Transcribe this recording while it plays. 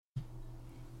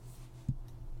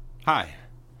Hi,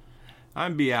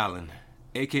 I'm B. Allen,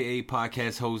 aka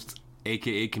podcast host,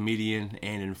 aka comedian,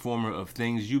 and informer of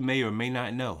things you may or may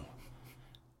not know.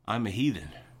 I'm a heathen,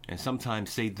 and sometimes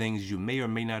say things you may or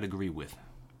may not agree with.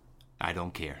 I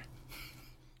don't care.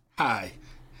 Hi,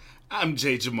 I'm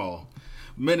Jay Jamal,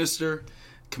 minister,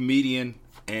 comedian,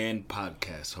 and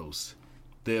podcast host.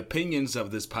 The opinions of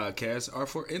this podcast are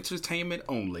for entertainment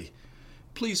only.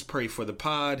 Please pray for the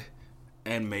pod,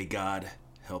 and may God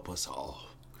help us all.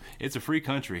 It's a free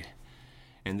country,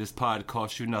 and this pod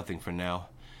costs you nothing for now.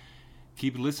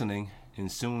 Keep listening,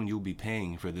 and soon you'll be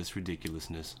paying for this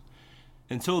ridiculousness.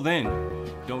 Until then,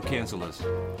 don't cancel us,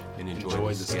 and enjoy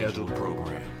the scheduled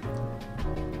program.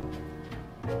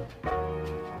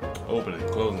 Opening,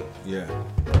 closing. Yeah,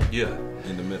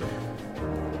 in the middle.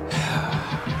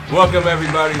 Welcome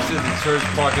everybody to the Church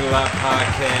Parking Lot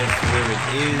Podcast, where it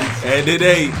is And it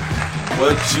ain't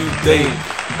what you think.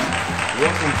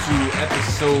 Welcome to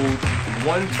episode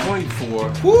 124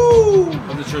 of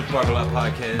the Church Parking Lot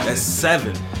Podcast. That's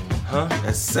 7. Huh?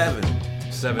 That's 7.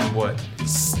 7 what?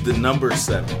 It's the number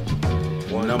 7.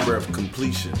 One number of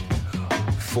completion.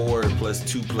 4 plus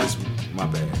 2 plus, my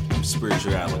bad,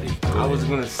 spirituality. I was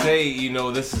going to say,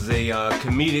 this is a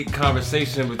comedic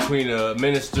conversation between a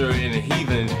minister and a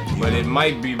heathen, but it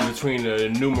might be between a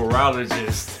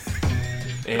numerologist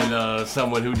and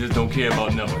someone who just don't care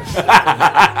about numbers.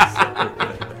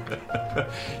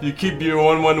 You keep your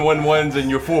 1111s and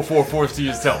your 444s to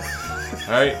yourself.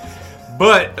 All right?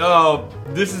 But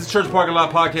this is Church Parking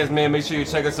Lot Podcast, man. Make sure you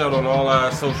check us out on all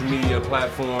our social media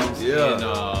platforms. Yeah. And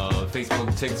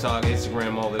Facebook, TikTok,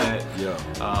 Instagram, all of that. Yeah.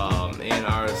 And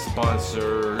our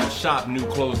sponsor,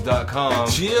 shopnewclothes.com.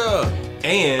 Yeah.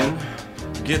 And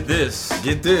get this.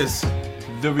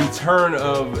 The return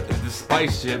of the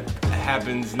Spice Ship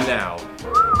happens now.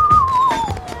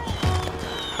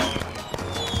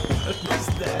 What's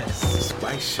that?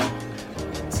 Spice ship.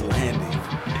 It's landing.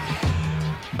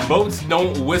 Boats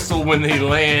don't whistle when they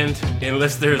land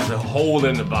unless there's a hole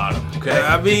in the bottom, okay?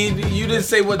 I mean, you didn't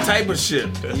say what type of ship.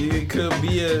 It could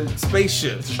be a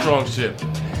spaceship. It's a strong ship.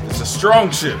 It's a strong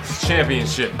ship. It's a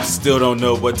championship. Still don't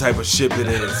know what type of ship it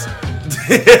is.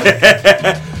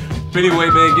 But anyway,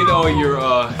 man, get all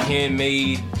your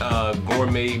handmade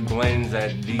gourmet blends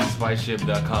at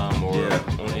thespiceship.com or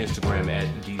on Instagram at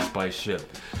thespiceship.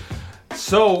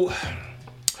 So,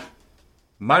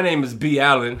 my name is B.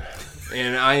 Allen,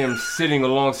 and I am sitting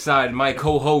alongside my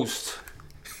co-host,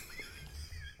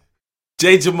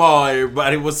 Jay Jamal,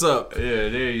 everybody. What's up? Yeah,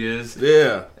 there he is.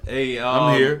 Yeah. Hey,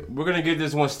 I'm here. We're going to get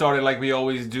this one started like we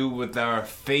always do with our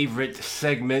favorite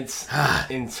segments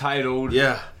entitled...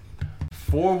 Yeah.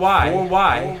 For why?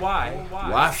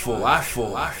 Why for?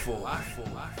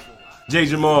 Jay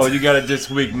Jamal, you got it this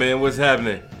week, man. What's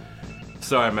happening?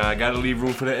 Sorry, man. I gotta leave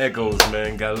room for the echoes,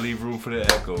 man.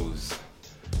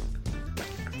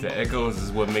 The echoes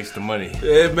is what makes the money.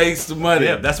 It makes the money.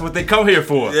 Yeah, that's what they come here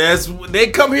for. Yes, they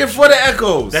come here for the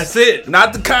echoes. That's it.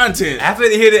 Not the content. After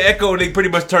they hear the echo, they pretty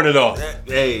much turn it off.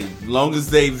 Hey, long as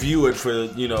they view it for,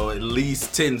 at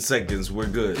least 10 seconds, we're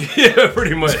good. Yeah,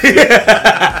 pretty much.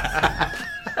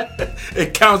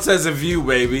 It counts as a view,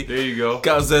 baby. There you go.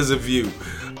 Counts as a view.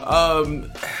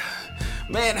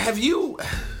 Man, have you...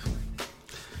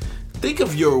 Think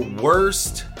of your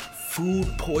worst food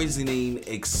poisoning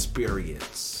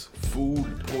experience.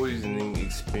 Food poisoning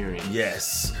experience.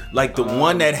 Yes. Like the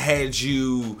one that had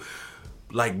you,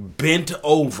 bent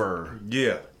over.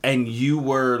 Yeah. And you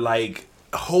were,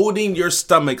 holding your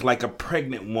stomach like a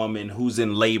pregnant woman who's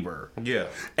in labor. Yeah.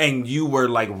 And you were,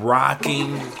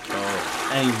 rocking.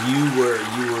 And you were,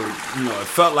 it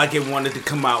felt like it wanted to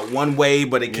come out one way,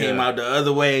 but it came out the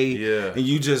other way. Yeah. And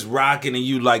you just rocking and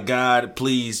you God,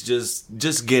 please,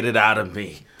 just get it out of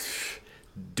me.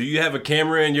 Do you have a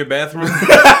camera in your bathroom?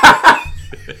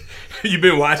 You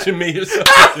been watching me or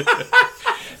something?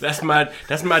 That's my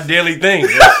daily thing.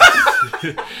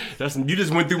 You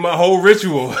just went through my whole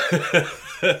ritual.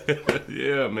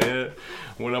 Yeah, man.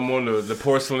 When I'm on the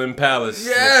porcelain palace.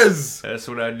 Yes. That's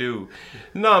what I do.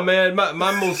 No, man,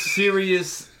 my most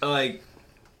serious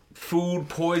food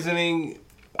poisoning.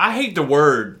 I hate the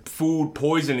word food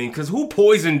poisoning because who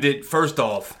poisoned it first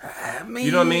off? I mean,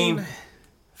 you know what I mean?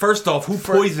 First off, who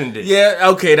poisoned it? Yeah,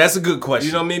 okay, that's a good question.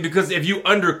 You know what I mean? Because if you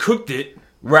undercooked it,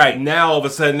 right, now all of a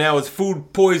sudden it's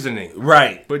food poisoning.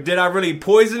 Right. But did I really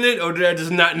poison it or did I just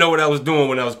not know what I was doing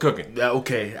when I was cooking?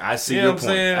 Okay, I see your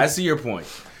point. I see your point.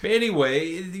 But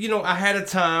anyway, I had a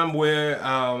time where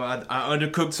I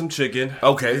undercooked some chicken.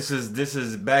 Okay. This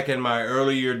is back in my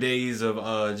earlier days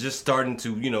of just starting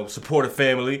to, support a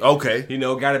family. Okay.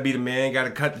 Gotta be the man, gotta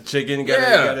cut the chicken,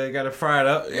 gotta fry it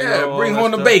up. Yeah, bring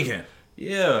home the bacon.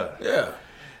 Yeah.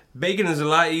 Bacon is a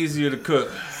lot easier to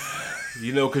cook.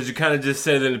 You know, because you kind of just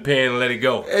set it in the pan and let it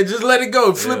go. And just let it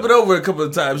go. Flip it over a couple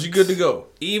of times. You're good to go.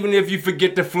 Even if you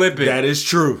forget to flip it. That is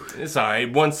true. It's all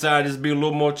right. One side just be a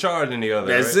little more charred than the other.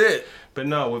 That's right? it. But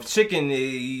no, with chicken,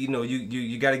 you know,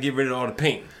 you got to get rid of all the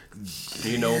pink.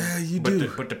 You know? Yeah, you but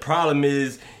do. But the problem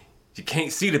is you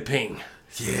can't see the pink.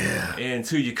 Yeah.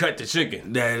 Until you cut the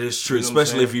chicken. That is true, You know what I'm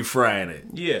especially if you're frying it.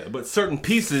 Yeah, but certain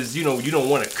pieces, you know, you don't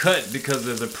want to cut because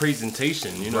of the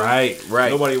presentation, you know. Right.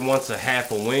 Nobody wants a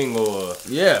half a wing or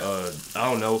I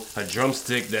don't know, a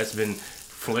drumstick that's been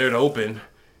flared open.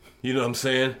 You know what I'm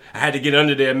saying? I had to get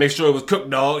under there and make sure it was cooked,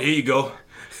 dog. Here you go.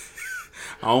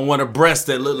 I don't want a breast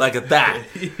that look like a thigh.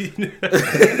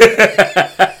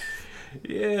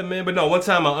 Yeah, man, but no, one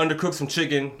time I undercooked some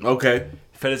chicken. Okay.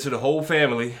 Fed it to the whole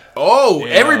family. Oh, and,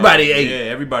 everybody ate.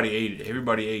 Yeah, everybody ate it.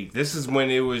 Everybody ate. This is when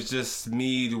it was just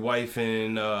me, the wife,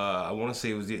 and I want to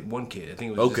say it was one kid. I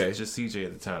think it was just CJ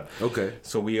at the time. Okay.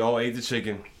 So we all ate the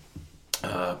chicken.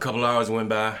 A couple hours went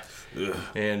by. Ugh.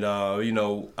 And, you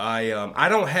know, I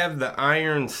don't have the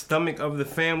iron stomach of the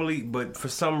family, but for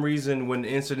some reason when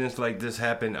incidents like this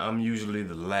happen, I'm usually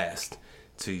the last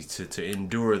to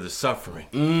endure the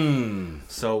suffering.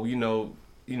 So, you know,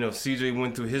 CJ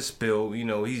went through his spill. You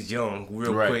know, he's young,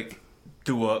 real quick,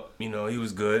 threw up. You know, he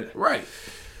was good. Right.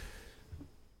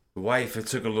 The wife, it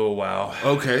took a little while.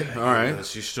 Okay, all right.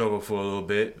 She struggled for a little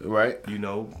bit. Right. You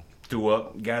know, threw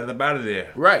up, got it up out of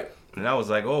there. Right. And I was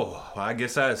like, oh, I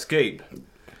guess I escaped.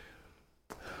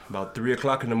 About 3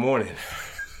 o'clock in the morning.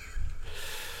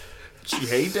 You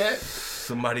hate that?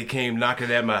 Somebody came knocking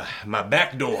at my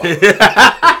back door.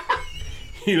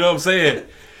 You know what I'm saying?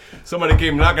 Somebody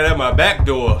came knocking at my back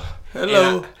door.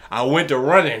 Hello. I went to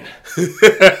running.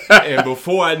 And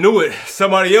before I knew it,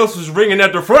 somebody else was ringing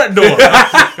at the front door.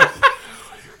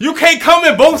 You can't come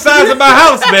in both sides of my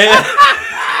house, man.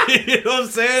 You know what I'm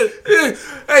saying?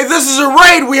 Hey, this is a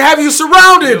raid. We have you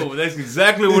surrounded. Yo, that's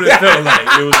exactly what it felt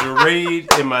like. It was a raid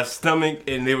in my stomach,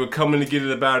 and they were coming to get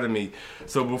it up out of me.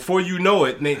 So before you know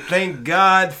it, thank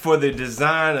God for the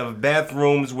design of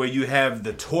bathrooms where you have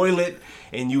the toilet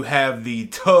and you have the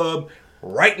tub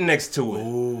right next to it.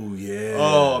 Oh, yeah.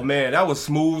 Oh, man, that was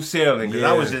smooth sailing. Because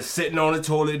I was just sitting on the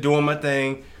toilet doing my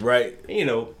thing. Right. You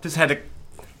know, just had to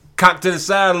cock to the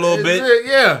side a little bit.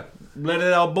 Yeah. Let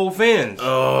it out both ends.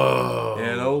 Oh.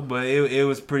 You know, but it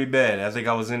was pretty bad. I think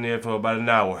I was in there for about an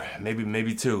hour.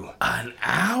 Maybe 2. An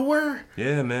hour?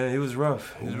 Yeah, man, it was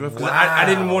rough. It was rough. 'Cause Wow. I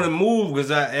didn't want to move because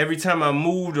every time I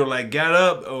moved or like got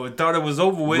up or thought it was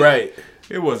over with,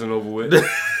 it wasn't over with.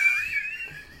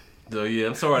 So yeah,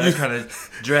 I'm sorry that kind of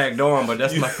dragged on, but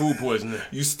that's my food poisoning.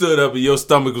 You stood up and your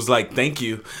stomach was like, thank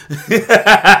you.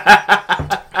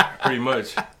 Pretty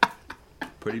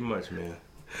much, man.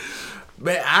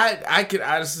 Man, I can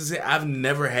honestly say I've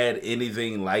never had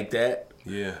anything like that.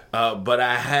 Yeah. But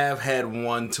I have had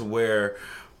one to where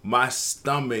my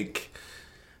stomach,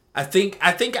 I think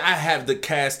I have the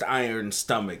cast iron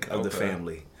stomach of the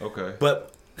family. Okay.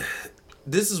 But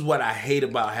this is what I hate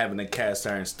about having a cast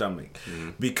iron stomach.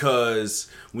 Because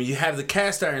when you have the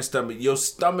cast iron stomach, your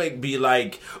stomach be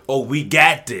like, oh, we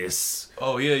got this.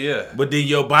 Oh, yeah. But then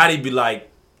your body be like,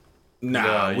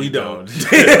 nah, we don't.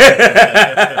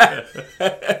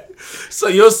 So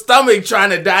your stomach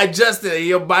trying to digest it, and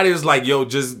your body is like, yo,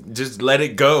 just let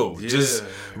it go. Yeah. Just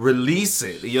release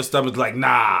it. And your stomach's like,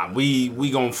 nah, we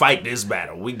gonna fight this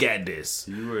battle. We got this.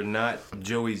 You are not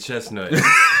Joey Chestnut.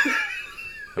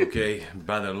 Okay,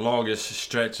 by the longest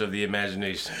stretch of the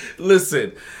imagination.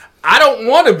 Listen, I don't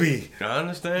want to be. I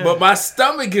understand. But my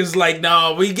stomach is like,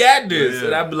 nah, we got this. Yeah.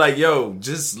 And I'd be like, yo,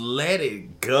 just let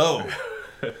it go.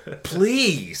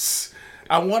 Please.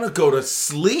 I want to go to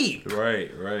sleep.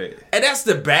 Right. And that's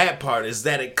the bad part, is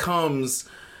that it comes...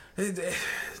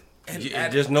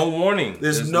 There's no warning.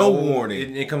 There's no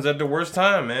warning. It comes at the worst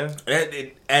time, man.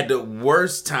 At the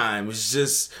worst time. It's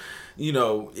just, you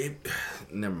know...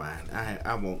 Never mind.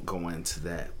 I won't go into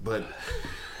that. But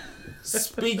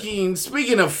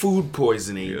speaking of food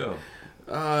poisoning... Yeah.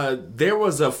 There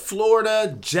was a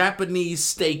Florida Japanese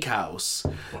steakhouse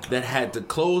that had to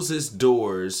close its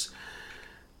doors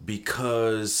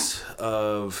because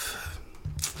of...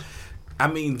 I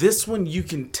mean, this one you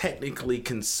can technically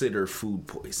consider food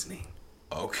poisoning.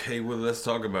 Okay, well, let's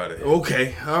talk about it.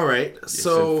 Okay, all right. It's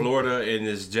in Florida, and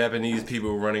there's Japanese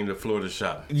people running the Florida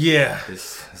shop. Yeah.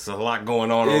 It's a lot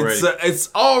going on already.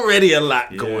 It's already a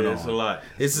lot going on. It's a lot.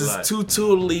 This is two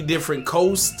totally different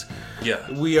coasts.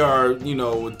 Yeah. We are,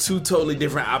 two totally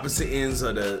different opposite ends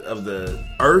of the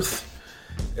earth.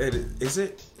 Is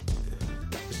it?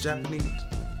 It's Japanese?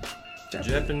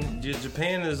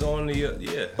 Japan is on the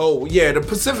yeah. Oh yeah, the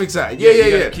Pacific side. You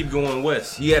Yeah. gotta keep going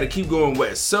west. You got to keep going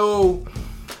west. So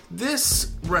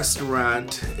this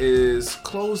restaurant is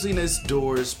closing its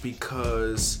doors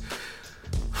because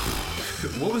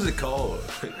What was it called?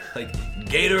 Like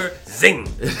Gator Zing.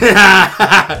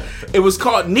 it was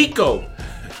called Nikko.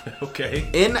 Okay.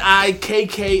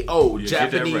 Nikko, Yeah,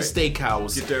 Japanese get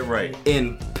steakhouse. Get that right.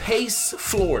 In Pace,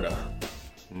 Florida.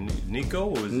 Nico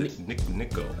or is it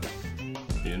Nico?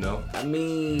 You know? I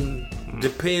mean,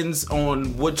 depends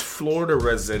on which Florida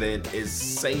resident is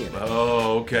saying it.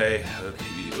 Oh, okay.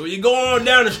 Well, you go on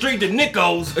down the street to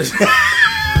Nico's.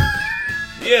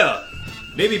 Yeah.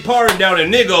 They be partying down at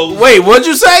Nico's. Wait, what'd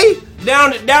you say?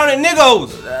 Down at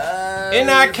Nico's. Nikko.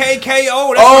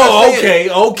 Oh,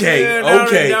 okay.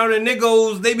 Yeah, down at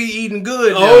Nico's, they be eating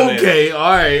good. Down Okay, all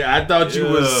right. I thought you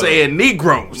was saying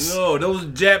Negroes. No, those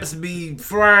Japs be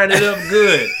frying it up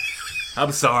good.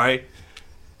 I'm sorry.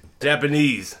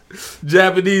 Japanese,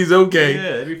 okay.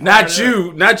 Yeah, they be not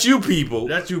frying you people.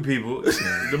 That's you people.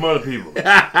 Them other people.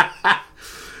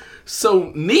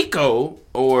 So Nikko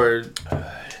or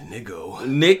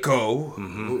Nikko,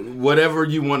 whatever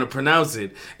you want to pronounce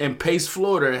it, in Pace,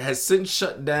 Florida, has since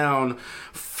shut down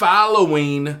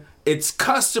following its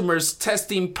customers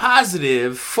testing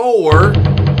positive for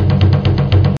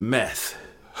meth.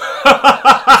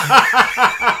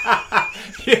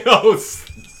 Yo,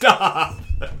 stop.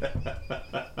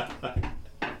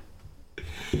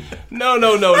 No.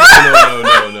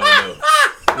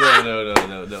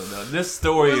 This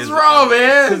story What's wrong,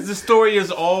 man? Because the story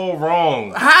is all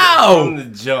wrong. How? From the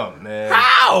jump, man.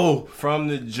 How? From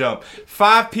the jump.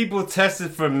 5 people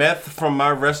tested for meth from my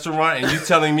restaurant, and you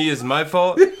telling me it's my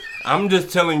fault? I'm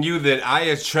just telling you that I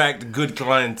attract good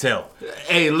clientele.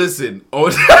 Hey, listen.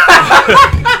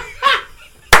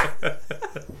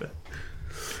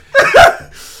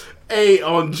 Hey,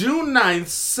 on June 9th,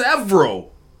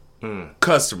 several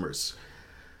customers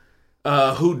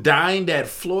who dined at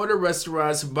Florida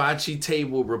restaurant's hibachi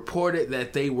table reported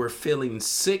that they were feeling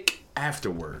sick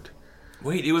afterward.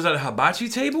 Wait, it was at a hibachi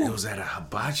table? It was at a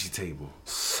hibachi table.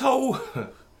 So,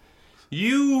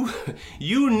 you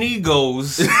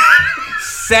Negos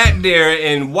sat there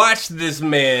and watched this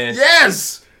man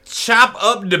chop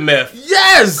up the meth.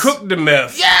 Cook the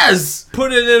meth.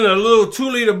 Put it in a little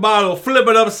 2-liter bottle, flip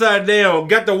it upside down,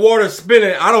 got the water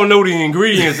spinning. I don't know the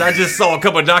ingredients. I just saw a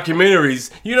couple of documentaries.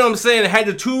 You know what I'm saying? It had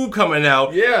the tube coming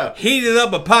out. Yeah. Heated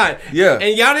up a pot. Yeah.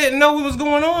 And y'all didn't know what was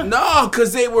going on? No,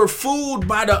 because they were fooled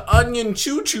by the onion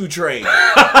choo-choo train.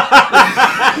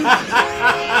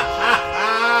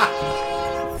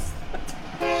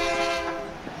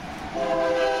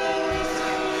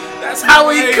 That's how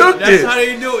he cooked it. That's how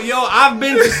they do it. Yo, I've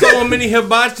been to so many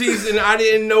hibachis and I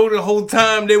didn't know the whole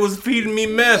time they was feeding me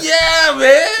meth. Yeah,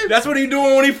 man. That's what he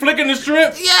doing when he flicking the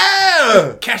shrimp?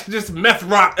 Yeah. Catch this meth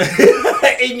rock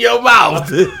in your mouth.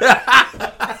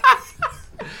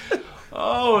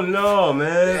 Oh, no,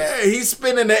 man. Yeah, he's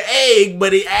spinning the egg,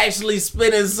 but he actually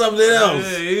spinning something else.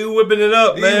 Yeah, he whipping it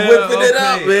up, man. He whipping it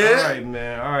up,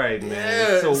 man. All right, man.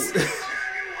 Yes. So,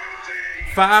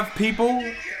 5 people?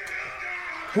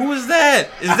 Who is that?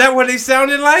 Is that what they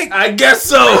sounded like? I guess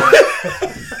so.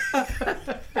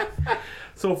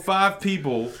 So 5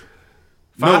 people.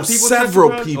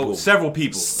 Several people. Oh, several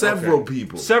people. Several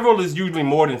people. Several is usually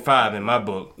more than 5 in my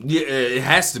book. Yeah, it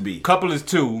has to be. Couple is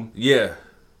 2. Yeah.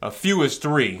 A few is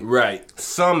 3. Right.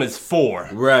 Some is 4.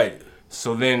 Right.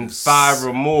 So then 5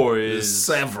 or more is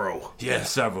several. Yeah,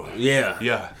 several. Yeah.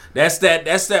 Yeah. That's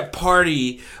that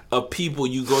party of people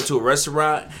you go to a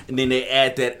restaurant and then they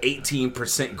add that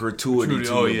 18% gratuity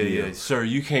to Oh, your yeah, bill. yeah. Sir,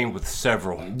 you came with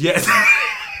several. Yes.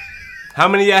 How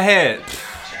many I had?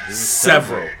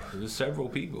 Several. It was several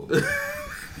people.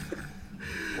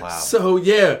 Wow. So,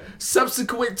 yeah.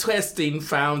 Subsequent testing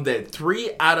found that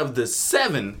 3 out of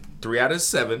 7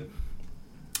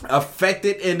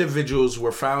 affected individuals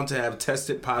were found to have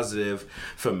tested positive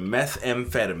for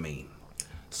methamphetamine.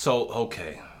 So,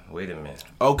 okay. Wait a minute.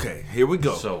 Okay, here we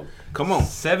go. So, come on.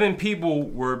 7 people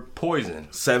were poisoned.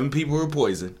 7 people were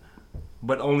poisoned.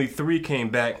 But only 3 came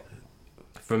back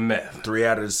for meth. 3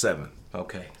 out of 7.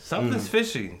 Okay. Something's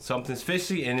fishy. Something's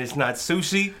fishy, and it's not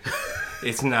sushi.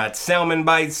 It's not salmon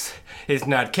bites. It's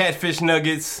not catfish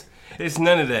nuggets. It's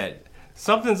none of that.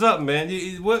 Something's up, man.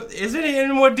 What is there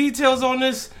any more details on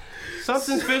this?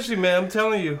 Something's fishy, man. I'm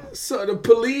telling you. So the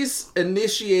police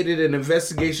initiated an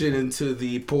investigation into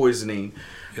the poisoning,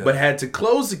 but had to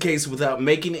close the case without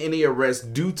making any arrests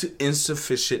due to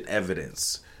insufficient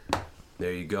evidence.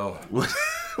 There you go.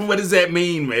 What does that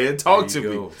mean, man? Talk to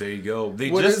me. There you go. They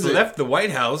What just is it? left the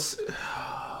White House.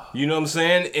 You know what I'm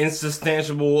saying?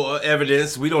 Insubstantiable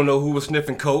evidence. We don't know who was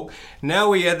sniffing coke. Now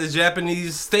we at the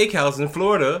Japanese steakhouse in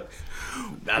Florida.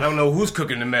 I don't know who's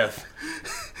cooking the meth.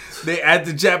 They at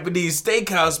the Japanese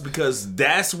steakhouse because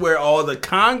that's where all the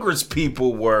Congress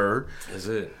people were. That's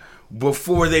it.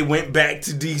 Before they went back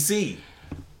to D.C.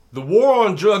 The war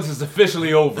on drugs is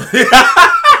officially over.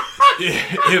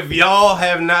 If y'all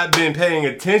have not been paying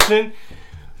attention,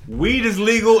 weed is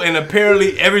legal and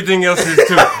apparently everything else is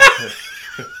too.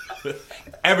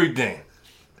 Everything.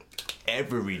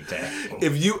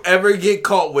 If you ever get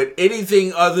caught with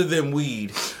anything other than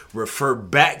weed, refer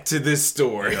back to this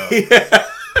story. Yeah.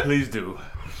 Please do.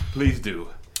 Please do.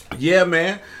 Yeah,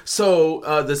 man. So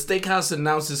the steakhouse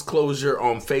announced its closure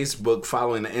on Facebook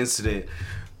following the incident.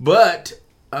 But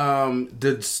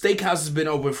the steakhouse has been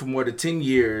open for more than 10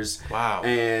 years. Wow.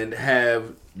 And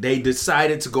they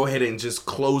decided to go ahead and just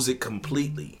close it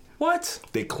completely. What?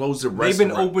 They closed the They've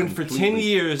restaurant been open for 10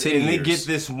 years and they get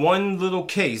this one little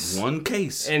case. One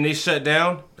case. And they shut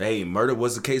down? Hey, murder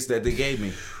was the case that they gave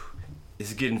me.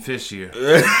 It's getting fishier.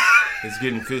 It's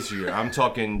getting fishier. I'm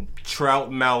talking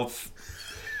trout mouth,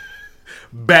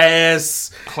 bass,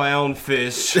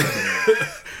 clownfish,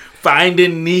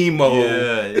 Finding Nemo.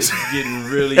 Yeah, it's getting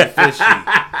really fishy.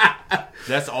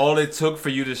 That's all it took for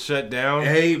you to shut down?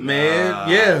 Hey, man.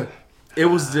 Yeah. It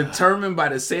was determined by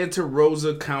the Santa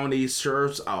Rosa County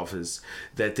Sheriff's Office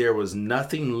that there was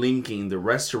nothing linking the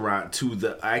restaurant to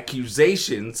the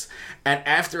accusations, and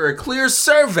after a clear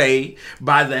survey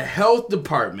by the health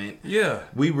department,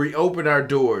 we reopened our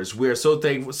doors. We are so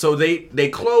thankful. So they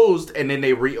closed and then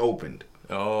they reopened.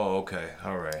 Oh, okay.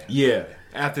 All right. Yeah.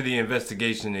 After the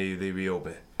investigation, they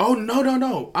reopened. Oh,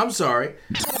 no. I'm sorry.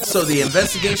 So the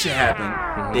investigation happened.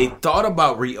 Mm-hmm. They thought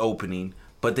about reopening,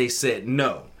 but they said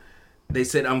no. They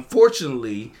said,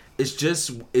 unfortunately, it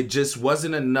just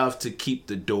wasn't enough to keep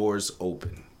the doors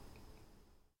open.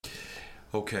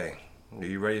 Okay. Are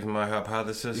you ready for my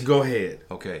hypothesis? Go ahead.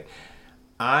 Okay.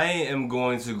 I am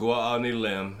going to go out on a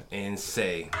limb and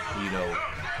say,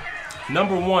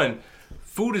 number one,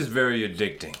 food is very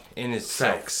addicting in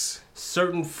itself. Facts.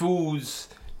 Certain foods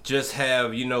just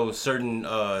have, certain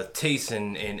tastes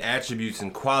and attributes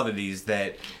and qualities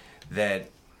that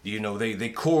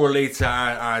they correlate to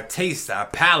our taste, our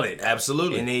palate.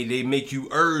 Absolutely. And they make you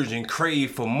urge and crave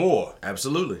for more.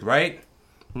 Absolutely. Right?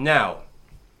 Now,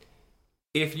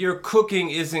 if your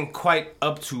cooking isn't quite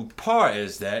up to par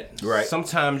as that, right,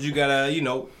 sometimes you gotta add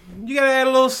a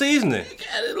little seasoning. You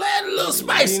gotta add a little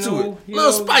spice to it. A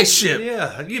little spice ship.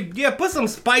 Yeah, put some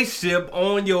spice ship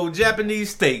on your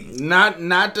Japanese steak. Not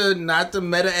the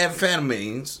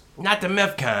methamphetamines. Not the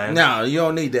meth kind. No, you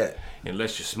don't need that.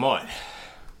 Unless you're smart.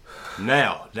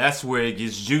 Now, that's where it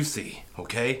gets juicy,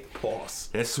 okay? Pause.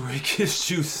 That's where it gets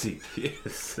juicy.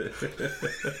 Yes.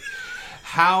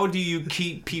 How do you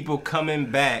keep people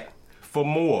coming back for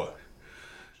more?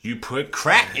 You put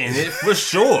crack in it for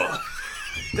sure.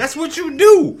 That's what you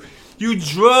do. You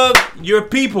drug your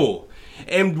people.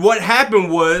 And what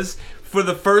happened was, for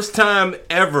the first time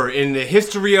ever in the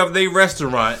history of their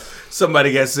restaurant,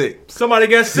 somebody got sick. And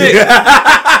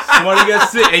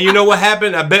you know what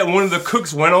happened? I bet one of the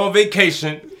cooks went on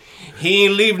vacation. He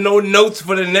ain't leave no notes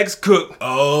for the next cook.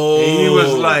 Oh. And he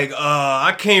was like,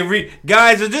 I can't read.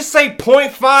 Guys, does this say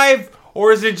 0.5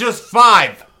 or is it just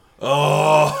 5?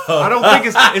 Oh. I don't think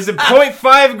is it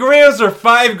 0.5 grams or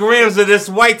 5 grams of this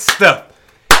white stuff?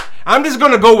 I'm just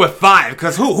going to go with 5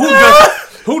 because who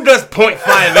does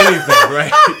 0.5 anything,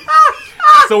 right?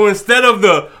 So instead of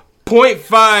the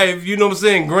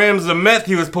 0.5, grams of meth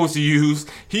he was supposed to use,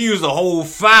 he used a whole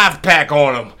 5-pack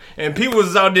on him. And people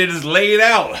was out there just laid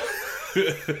out.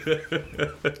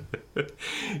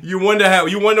 You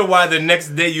wonder why the next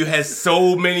day you had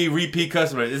so many repeat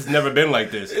customers. It's never been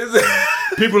like this.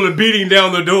 People are beating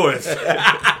down the doors.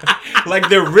 Like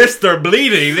their wrists are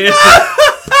bleeding.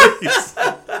 Please,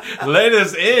 let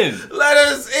us in. Let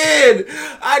us in.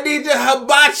 I need the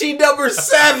hibachi number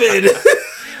 7.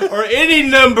 Or any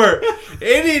number.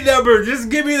 Just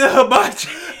give me the hibachi.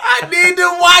 I need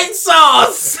the white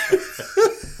sauce.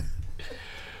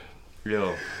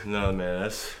 Yo, no, man,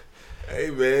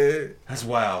 Hey, man. That's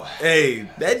wild. Hey,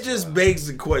 that just begs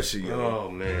the question, yo.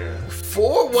 Oh, man.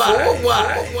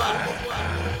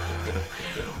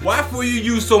 Why for you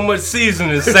use so much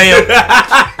seasoning, Sam?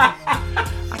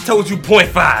 I told you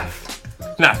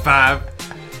 0.5, not 5.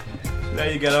 Now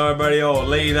you got everybody all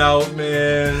laid out,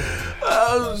 man.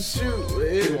 Oh, shoot,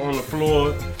 man. On the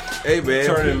floor. Hey, man.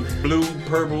 Turning blue,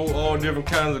 purple, all different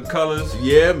kinds of colors.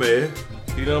 Yeah, man.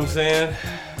 You know what I'm saying?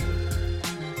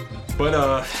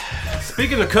 But,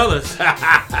 speaking of colors.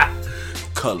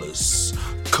 Colors.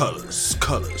 colors,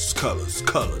 colors, colors,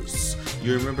 colors.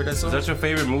 You remember that song? Is that your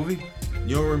favorite movie?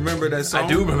 You don't remember that song? I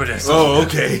do remember that song. Oh,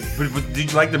 okay. But did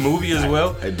you like the movie as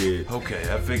well? I did. Okay,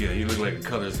 I figured you look like a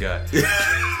colors guy.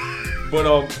 But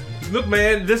look,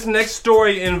 man, this next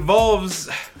story involves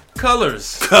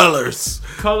colors. Colors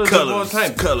Colors of all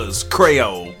time. Colors.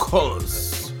 Crayon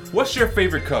colors. What's your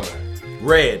favorite color?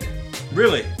 Red.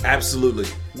 Really? Absolutely.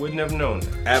 Wouldn't have known.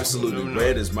 Absolutely.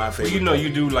 Red is my favorite. Well, you know, color. you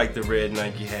do like the red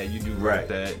Nike hat. You do Right. like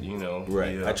that, you know.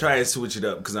 Right. Yeah. I try and switch it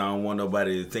up because I don't want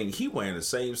nobody to think he wearing the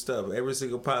same stuff every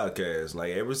single podcast.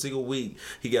 Like every single week,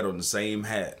 he got on the same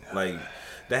hat. Like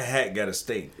that hat got a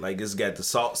stink. Like it's got the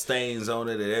salt stains on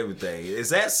it and everything. Is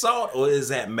that salt or is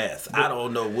that meth? I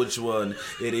don't know which one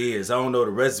it is. I don't know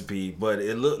the recipe, but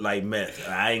it looked like meth.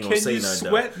 I ain't gonna say Can you nothing.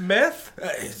 sweat meth?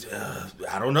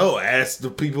 I don't know. Ask the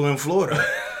people in Florida.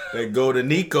 They go to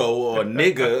Nico or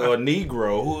nigga or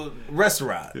Negro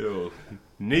restaurant. Yo,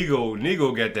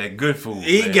 Nego got that good food.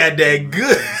 He man. got that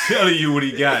good. I'm telling you what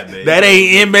he got, man. That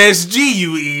ain't MSG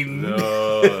you eating.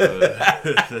 No,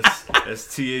 that's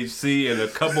THC and a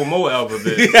couple more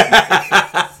alphabets.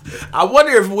 I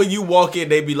wonder if when you walk in,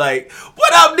 they be like,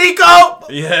 "What up,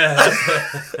 Nico?" Yeah.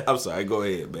 I'm sorry. Go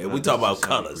ahead, man. We talk about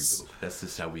colors. That's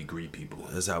just how we greet people.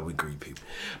 That's how we greet people.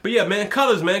 But yeah, man,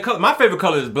 colors, man. My favorite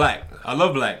color is black. I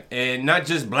love black. And not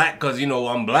just black because, you know,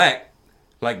 I'm black.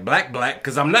 Like black,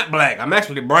 because I'm not black. I'm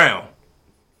actually brown.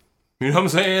 You know what I'm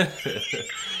saying?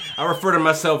 I refer to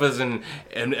myself as an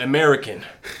American.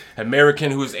 American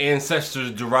whose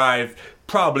ancestors derived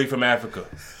probably from Africa.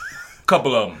 A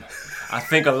couple of them. I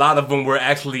think a lot of them were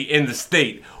actually in the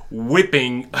state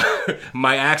whipping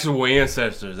my actual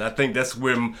ancestors. I think that's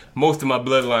where most of my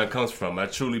bloodline comes from. I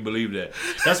truly believe that.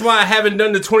 That's why I haven't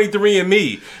done the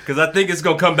 23andMe, because I think it's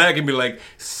going to come back and be like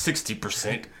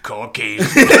 60% Caucasian.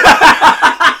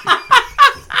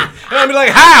 And I'll be like,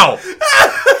 how?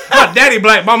 My daddy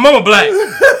black, my mama black.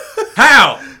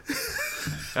 How?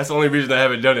 That's the only reason I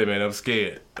haven't done it, man. I'm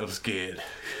scared.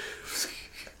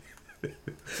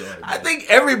 Sorry, I think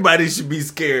everybody should be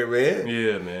scared, man.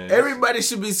 yeah, man. Everybody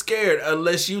should be scared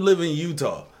unless you live in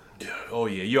Utah. Oh,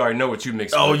 yeah. You already know what you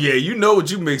mixed Oh with. yeah, you know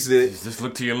what you mixed it. Just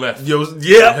look to your left. Yo,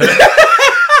 yeah.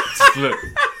 Just look.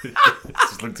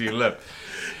 Just look to your left.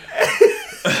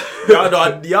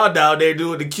 y'all down there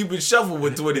doing the Cupid shuffle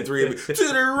with 23. To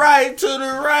the right, to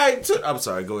the right. I'm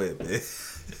sorry. Go ahead, man.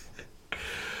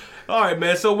 All right,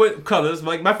 man. So what colors?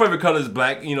 Like my favorite color is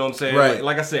black. You know what I'm saying? Right.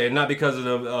 Like I said, not because of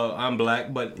the I'm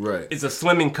black, but Right. it's a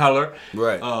slimming color.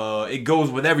 Right. It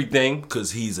goes with everything.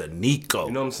 Cause he's a Nico.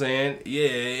 You know what I'm saying? Yeah.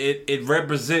 It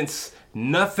represents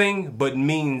nothing but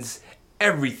means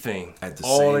everything At the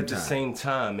all same at the time. same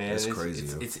time, man. That's it's, crazy,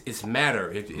 yo. It's matter.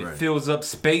 It Right. fills up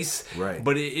space, Right.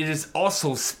 but it is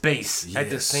also space at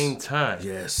the Yes. same time.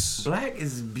 Yes. Black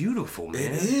is beautiful, man.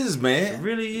 It is, man. It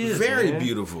really is, Very man.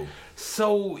 beautiful.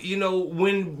 So, you know,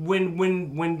 when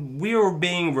we are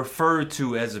being referred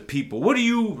to as a people, what do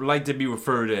you like to be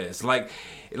referred as? Like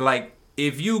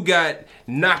if you got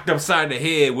knocked upside the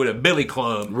head with a billy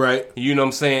club, Right. You know what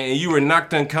I'm saying, and you were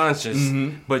knocked unconscious,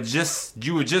 but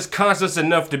you were just conscious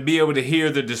enough to be able to hear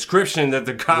the description that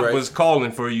the cop Right. was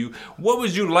calling for you. What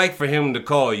would you like for him to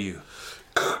call you?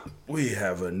 We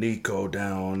have a Nico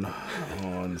down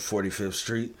on 45th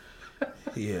Street.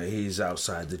 Yeah, he's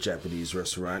outside the Japanese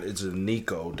restaurant. It's a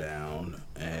Nico down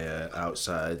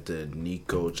outside the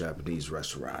Nico Japanese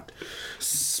restaurant.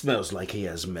 Smells like he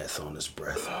has meth on his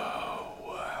breath. Oh,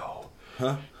 wow.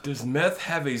 Huh? Does meth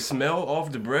have a smell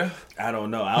off the breath? I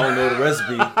don't know. I don't know the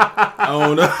recipe. I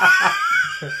don't know.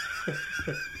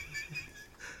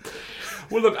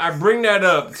 Well, look, I bring that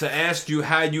up to ask you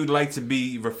how you'd like to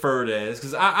be referred as,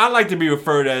 because I like to be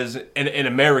referred as an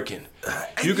American.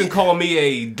 You can call me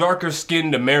a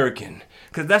darker-skinned American,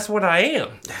 because that's what I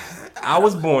am. I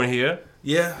was born here.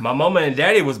 Yeah. My mama and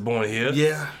daddy was born here.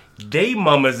 Yeah. They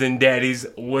mamas and daddies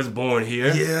was born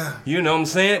here. Yeah. You know what I'm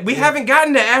saying? We haven't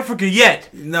gotten to Africa yet.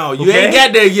 No, you Okay? ain't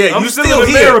got there yet. I'm You still in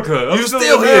here. America. I'm You still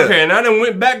still in here. America, and I done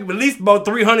went back at least about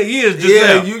 300 years just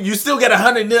Yeah, now. you still got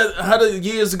 100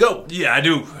 years to go. Yeah, I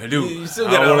do. You still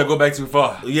I gotta- don't want to go back too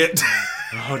far. Yeah.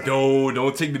 Oh,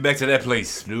 don't take me back to that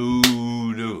place. No.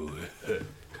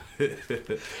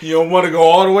 You don't want to go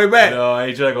all the way back. No, I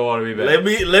ain't trying to go all the way back.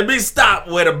 Let me stop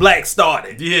where the black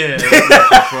started. Yeah, that's not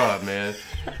too far, man.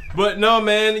 But no,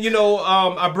 man, you know,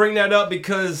 I bring that up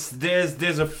because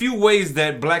there's a few ways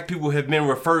that black people have been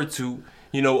referred to,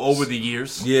 you know, over the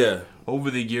years. Yeah. Over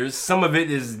the years. Some of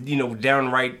it is, you know,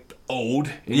 downright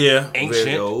old. Yeah. Ancient.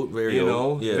 Very old. Very you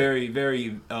old. know, Yeah. very,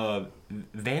 very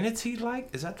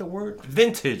vanity-like? Is that the word?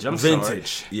 Vintage.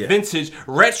 Vintage, yeah. Vintage.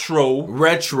 Retro.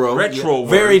 Yeah. Words.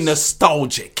 Very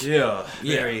nostalgic. Yeah.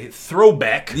 Very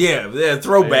throwback. Yeah,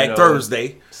 throwback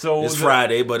Thursday. So it's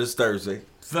Friday, but it's Thursday.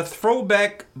 The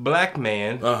throwback black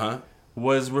man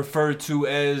was referred to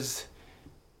as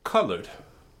colored.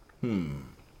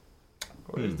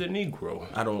 Or is the Negro?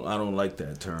 I don't like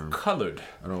that term. Colored.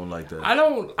 I don't like that. I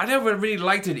never really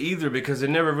liked it either because it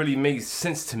never really made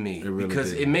sense to me.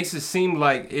 It makes it seem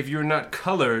like if you're not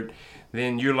colored,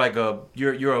 then you're like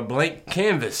you're a blank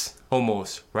canvas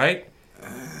almost, right?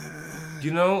 I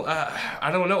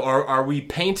don't know. Are we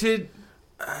painted?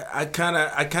 I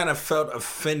kind of felt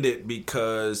offended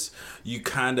because you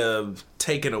kind of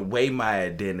taken away my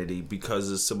identity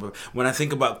because of some. When I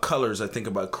think about colors, I think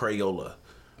about Crayola.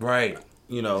 Right.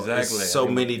 Exactly. So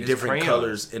many different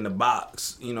colors in the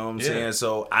box. You know what I'm saying?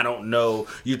 So I don't know.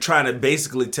 You're trying to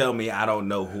basically tell me I don't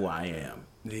know who I am.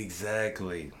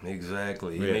 Exactly.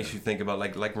 It makes you think about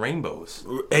like rainbows.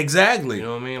 Exactly. You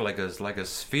know what I mean? Like a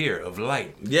sphere of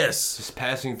light. Yes. Just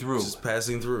passing through.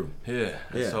 Yeah.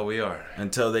 That's all we are.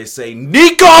 Until they say,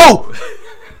 Nico!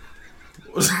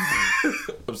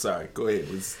 I'm sorry. Go ahead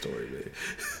with the story, man.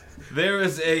 There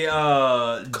is a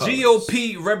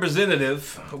GOP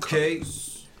representative,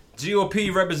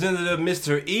 GOP representative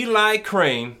Mr. Eli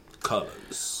Crane,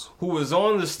 who was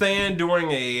on the stand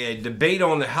during a debate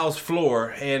on the House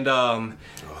floor, and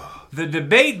the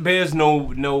debate bears no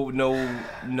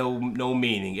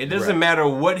meaning. It doesn't matter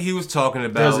what he was talking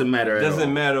about. Doesn't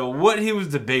matter what he was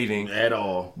debating at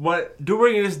all. But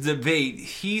during this debate,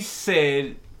 he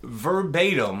said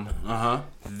verbatim,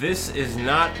 this is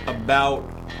not about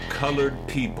colored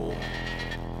people,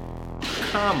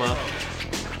 comma,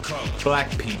 black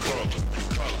people.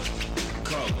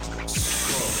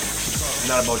 It's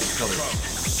not about your color.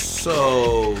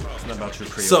 So it's not about your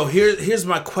Creole. So here's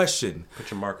my question. Put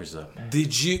your markers up.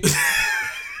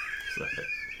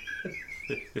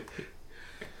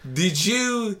 Did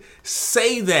you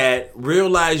say that,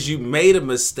 realize you made a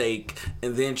mistake,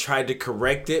 and then tried to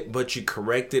correct it, but you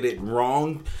corrected it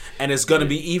wrong, and it's going to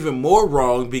be even more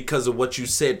wrong because of what you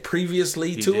said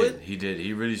previously it? He did.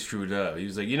 He really screwed up. He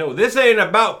was like, this ain't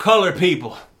about colored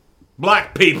people,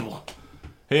 black people,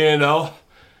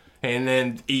 And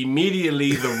then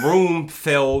immediately the room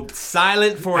fell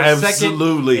silent for a second.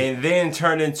 And then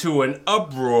turned into an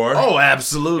uproar. Oh,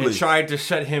 absolutely. And tried to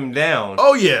shut him down.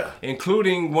 Oh, yeah.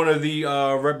 Including one of the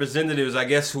representatives, I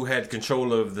guess, who had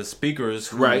control of the speakers.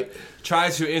 Who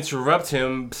tried to interrupt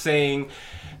him saying,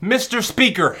 Mr.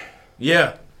 Speaker.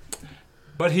 Yeah.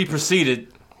 But he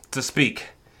proceeded to speak.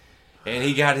 And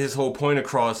he got his whole point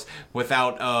across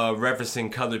without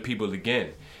referencing colored people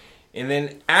again. And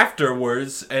then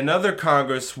afterwards, another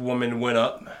congresswoman went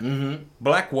up.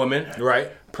 Black woman. Right.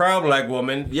 Proud black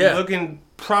woman. Yeah. Looking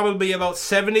probably about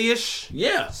 70-ish.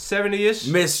 Yeah. 70-ish.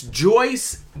 Miss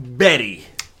Joyce Betty.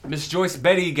 Miss Joyce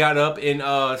Betty got up and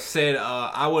said,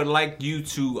 I would like you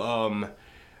to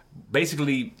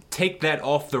basically take that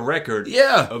off the record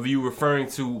of you referring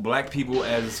to black people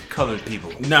as colored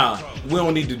people. Nah, we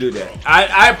don't need to do that.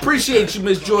 I appreciate you,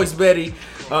 Miss Joyce Betty.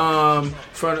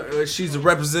 She's a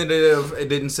representative. It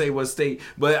didn't say what state,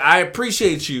 but I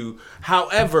appreciate you.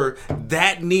 However,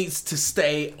 that needs to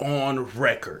stay on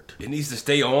record. It needs to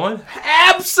stay on?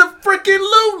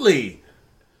 Abso-freaking-lutely.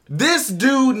 This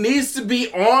dude needs to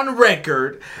be on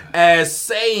record as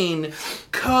saying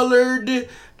colored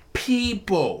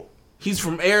people. He's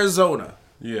from Arizona.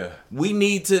 Yeah. We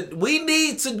need to know. We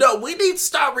need to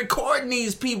start recording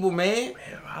these people, man.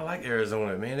 Man, I like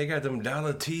Arizona, man. They got them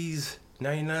dollar teas,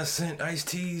 99-cent iced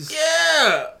teas.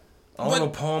 Yeah.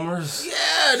 Arnold Palmer's.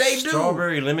 Yeah, they do.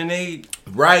 Strawberry lemonade.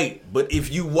 Right. But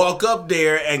if you walk up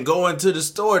there and go into the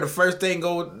store, the first thing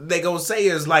they gonna say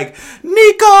is like,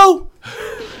 Nico.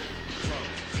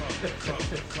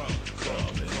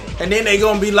 And then they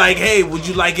gonna be like, hey, would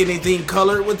you like anything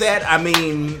colored with that? I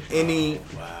mean,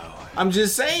 wow. I'm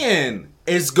just saying.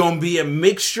 It's gonna be a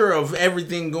mixture of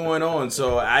everything going on.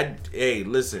 So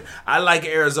listen, I like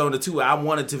Arizona too. I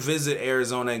wanted to visit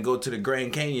Arizona and go to the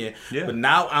Grand Canyon. Yeah. But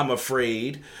now I'm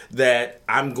afraid that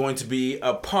I'm going to be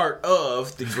a part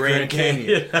of the Grand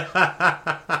Canyon.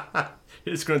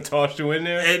 It's gonna toss you in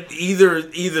there. And either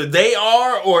they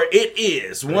are or it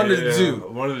is one of the two.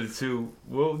 One of the two.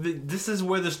 Well, this is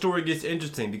where the story gets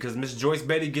interesting because Miss Joyce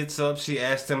Betty gets up. She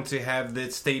asked him to have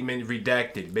that statement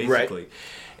redacted, basically,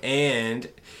 and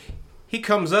he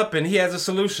comes up and he has a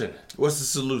solution. What's the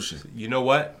solution? You know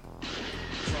what?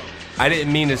 I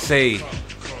didn't mean to say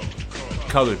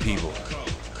colored people.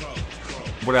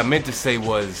 What I meant to say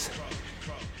was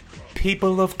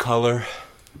people of color.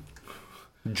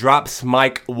 drops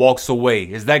mic, walks away.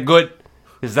 Is that good?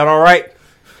 Is that all right?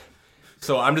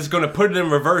 So I'm just going to put it in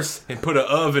reverse and put an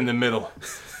of in the middle.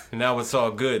 And now it's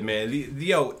all good, man.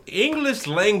 Yo, English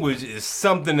language is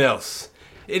something else.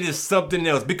 It is something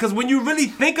else. Because when you really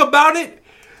think about it,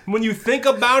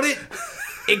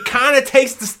 it kind of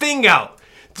takes the sting out.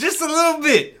 Just a little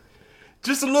bit.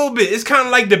 Just a little bit. It's kind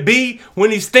of like the bee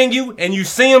when he sting you and you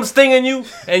see him stinging you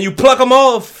and you pluck him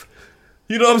off.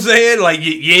 You know what I'm saying? Like,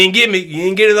 you ain't get me. You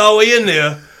ain't get it all the way in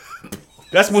there.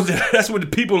 That's what the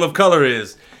people of color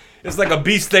is. It's like a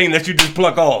bee sting that you just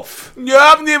pluck off.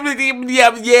 Yep.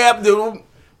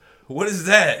 What is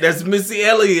that? That's Missy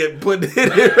Elliott putting it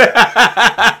in.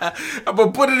 I'm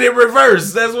going to put it in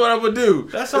reverse. That's what I'm going to do.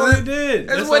 That's all he did.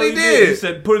 That's what he did. He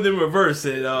said put it in reverse.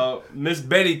 And Miss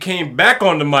Betty came back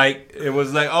on the mic and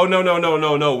was like, oh, no.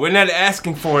 We're not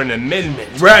asking for an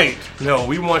amendment. Right. No,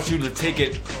 we want you to take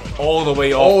it all the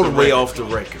way off the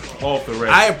record. Off the record.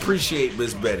 I appreciate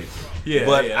Miss Betty. Yeah,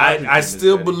 but I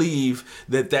still Betty. believe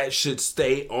that should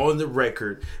stay on the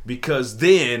record, because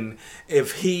then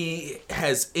if he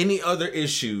has any other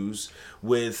issues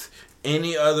with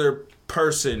any other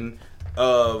person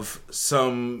of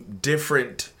some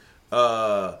different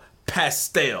pastel.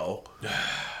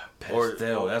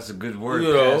 Pastel, that's a good word.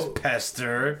 You know,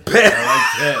 pastor. I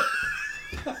like that.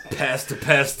 Pass the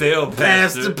pastel.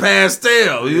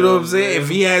 You know what I'm saying? If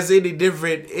he has any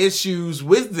different issues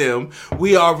with them,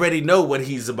 we already know what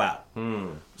he's about.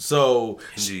 So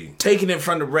Indeed. Taking it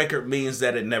from the record means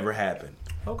that it never happened.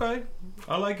 Okay.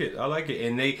 I like it.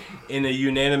 And they, in a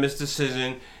unanimous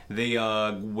decision, they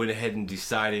went ahead and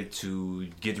decided to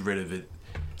get rid of it.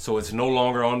 So it's no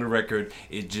longer on the record.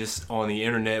 It's just on the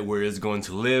internet, where it's going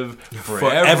to live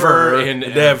forever and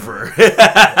ever.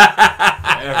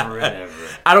 Ever and ever.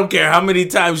 I don't care how many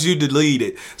times you delete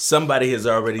it. Somebody has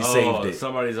already saved it.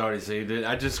 Somebody's already saved it.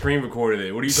 I just screen recorded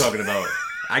it. What are you talking about?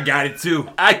 I got it too.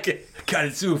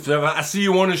 If I see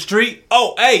you on the street.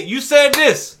 Oh, hey, you said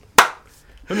this.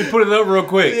 Let me put it up real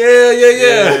quick. Yeah.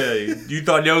 You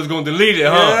thought that was going to delete it,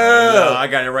 huh? Yeah. No, I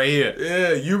got it right here.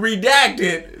 Yeah, you redact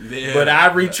it, but I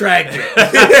retract it.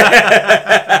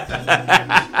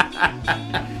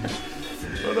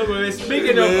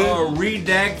 Speaking of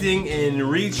redacting and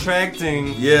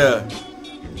retracting,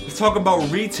 let's talk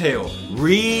about retail.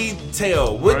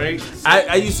 What? Right?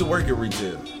 I used to work at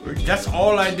retail. That's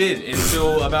all I did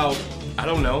until about, I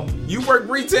don't know. You work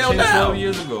retail 10, now? 12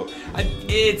 years ago.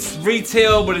 It's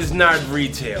retail, but it's not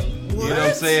retail. What? You know what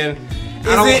I'm saying?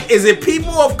 Is it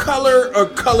people of color or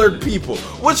colored people?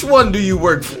 Which one do you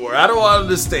work for? I don't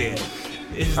understand.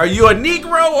 Are you a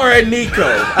Negro or a Nico?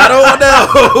 I don't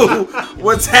know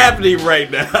what's happening right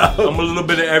now. I'm a little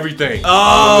bit of everything.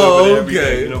 Oh,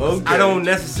 okay. You know, I don't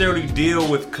necessarily deal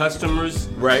with customers.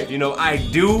 Right. You know, I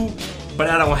do, but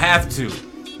I don't have to.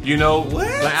 You know, what?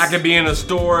 Like I could be in a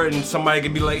store and somebody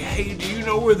could be like, hey, do you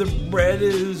know where the bread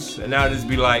is? And I'll just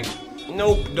be like,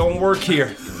 nope, don't work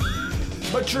here.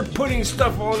 But you're putting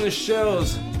stuff on the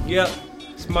shelves. Yep,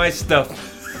 it's my stuff.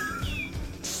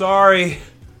 Sorry.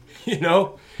 You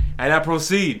know? And I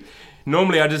proceed.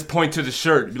 Normally I just point to the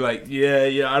shirt. Be like,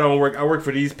 yeah, I don't work. I work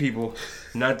for these people,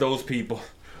 not those people.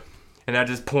 And I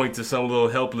just point to some little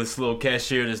helpless little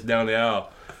cashier that's down the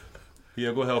aisle.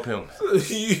 Yeah, go help him.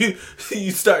 You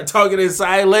start talking in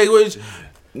sign language?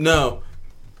 No.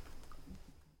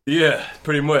 Yeah,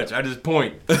 pretty much. I just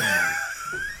point.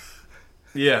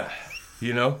 Yeah,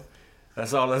 you know?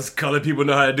 That's all us colored people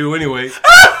know how to do anyway.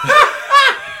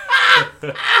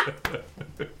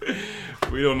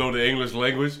 We don't know the English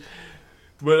language.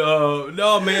 But,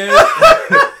 no, man.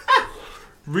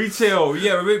 Retail,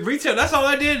 retail. That's all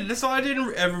I did. In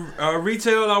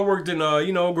retail. I worked in,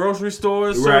 grocery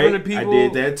stores, serving the people. I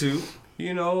did that too.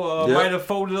 You know, might have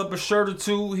folded up a shirt or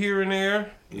two here and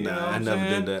there. I never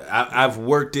did that. I've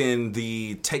worked in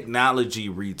the technology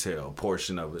retail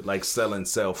portion of it, like selling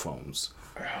cell phones.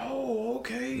 Oh,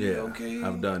 okay. Okay.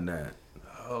 I've done that.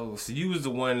 Oh, so you was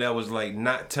the one that was like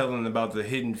not telling about the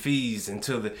hidden fees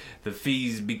until the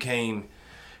fees became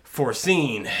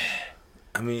foreseen.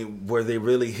 I mean, were they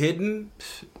really hidden?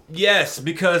 Yes,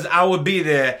 because I would be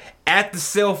there at the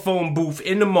cell phone booth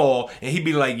in the mall, and he'd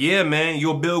be like, yeah, man,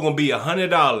 your bill gonna be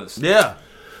 $100. Yeah.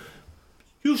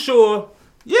 You sure?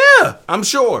 Yeah, I'm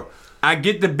sure. I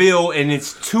get the bill, and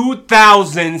it's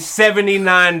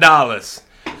 $2,079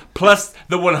 plus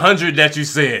the $100 that you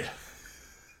said.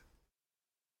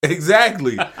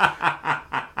 Exactly.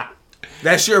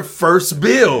 That's your first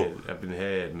bill. I've been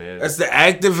had, man. That's the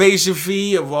activation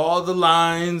fee of all the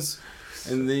lines,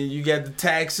 and then you got the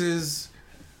taxes.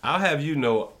 I'll have you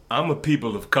know, I'm a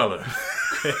people of color.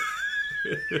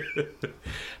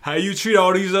 How you treat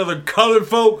all these other colored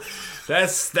folk,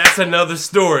 that's another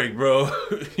story, bro.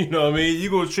 You know what I mean? You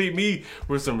gonna treat me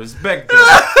with some respect,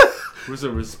 though. With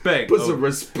some respect. Put some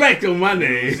respect on my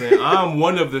name. You know I'm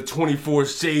one of the 24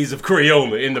 shades of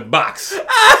Crayola in the box. You know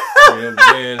what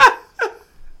I'm saying?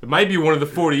 It might be one of the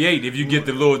 48 if you get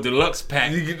the little deluxe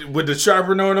pack. With the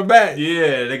sharpener on the back.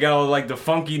 Yeah, they got all like the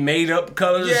funky made up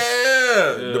colors.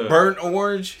 Yeah. The burnt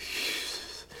orange.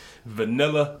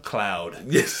 Vanilla cloud.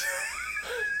 Yes.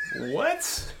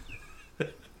 What?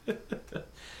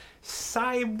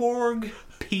 Cyborg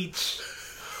peach.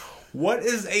 What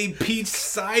is a peach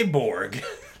cyborg?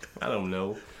 I don't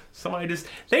know.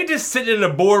 They just sit in the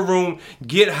boardroom,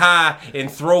 get high,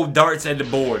 and throw darts at the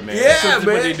board, man. Yeah, That's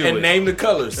man. what they do. And name the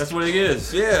colors. That's what it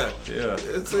is. Yeah. Yeah.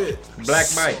 That's it. Black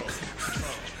Mike.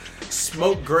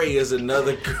 Smoke gray is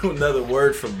another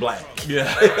word for black. Yeah.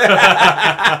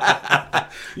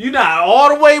 You not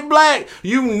all the way black.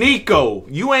 You Nico.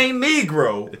 You ain't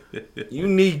Negro. You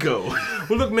Nico.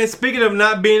 Well, look, man. Speaking of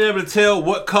not being able to tell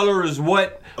what color is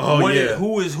what, who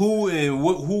is who, and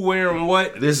who wearing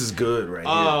what. This is good right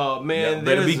here. Oh man, now,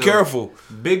 better be careful.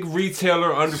 Big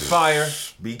retailer under fire.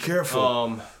 Be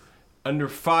careful. Under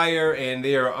fire, and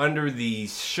they are under the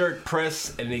shirt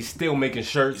press, and they still making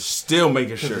shirts. Still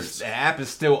making shirts. The app is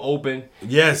still open.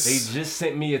 Yes. They just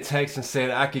sent me a text and said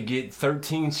I could get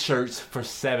 13 shirts for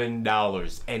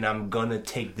 $7, and I'm gonna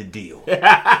take the deal.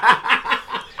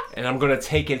 And I'm gonna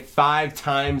take it 5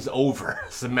 times over,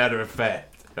 as a matter of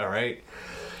fact. All right.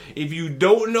 If you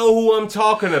don't know who I'm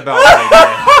talking about right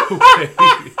now,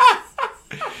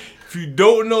 if you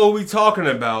don't know who we're talking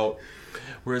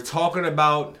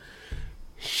about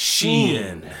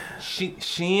Shein.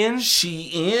 Shein?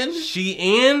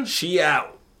 Shein? She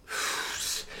out.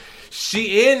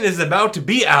 Shein is about to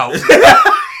be out.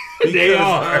 They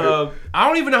are. I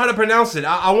don't even know how to pronounce it.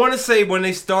 I want to say when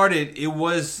they started, it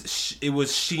was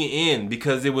Shein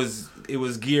because it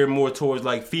was geared more towards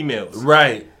like females.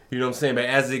 Right. You know what I'm saying? But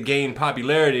as it gained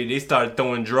popularity, they started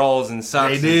throwing drawers and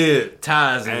socks. They did. And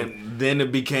ties. And then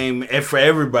it became for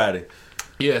everybody.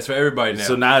 Yeah, it's for everybody now.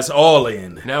 So now it's all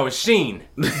in. Now it's Sheen.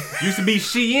 Used to be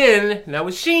Shein. Now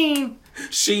it's Sheen.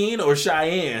 Sheen or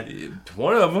Cheyenne?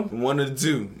 One of them. One of the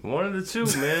two. One of the two,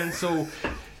 man. So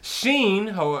Sheen,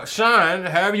 or Shine,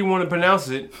 however you want to pronounce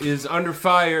it, is under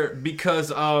fire because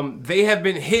they have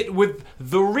been hit with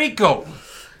the RICO.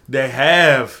 They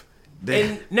have.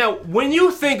 And now, when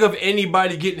you think of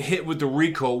anybody getting hit with the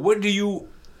RICO, what do you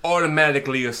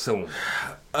automatically assume?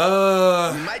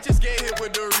 Might just get hit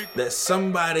with the RICO. That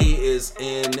somebody is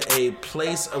in a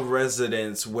place of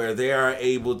residence where they are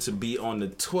able to be on the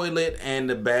toilet and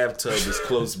the bathtub is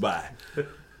close by.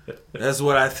 That's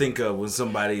what I think of when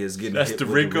somebody is getting hit with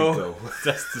RICO? the RICO.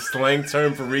 That's the slang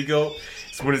term for RICO?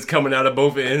 It's when it's coming out of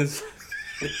both ends.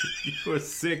 You're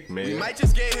sick, man. We might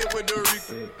just get hit with the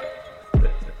RICO.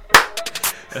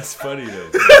 That's funny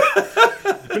though.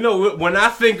 You know, when I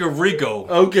think of RICO,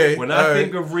 When I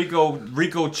think of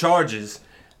RICO charges,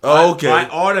 okay. I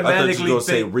automatically I thought you were gonna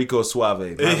say Rico Suave.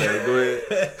 My bad. Go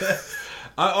ahead.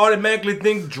 I automatically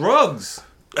think drugs.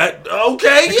 Okay,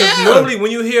 Because yeah. normally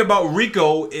when you hear about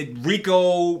RICO,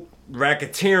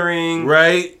 racketeering,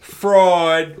 Right,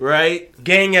 fraud, right.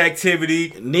 gang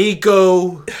activity,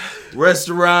 Nico,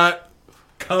 restaurant,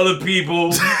 colored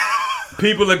people,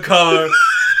 people of color.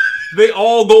 They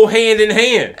all go hand in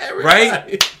hand,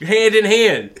 right? Hand in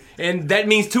hand. And that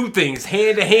means two things.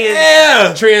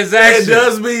 Hand-to-hand transaction. It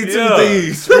does mean two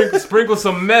things. Sprinkle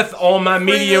some meth on my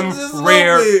medium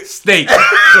rare steak.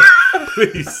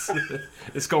 Please.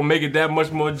 It's going to make it that much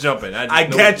more jumping. I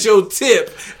got your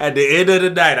tip at the end of the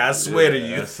night. I swear to you.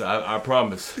 Yes, I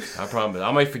promise.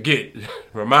 I might forget.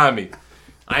 Remind me.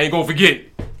 I ain't going to forget.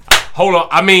 Hold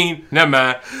on. Never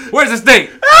mind. Where's the steak?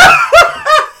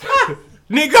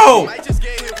 Nico! Might just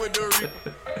get hit with the RICO.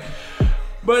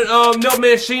 But no,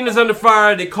 man, Sheen is under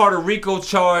fire. They caught a RICO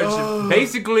charge.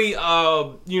 Basically,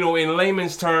 in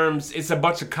layman's terms, it's a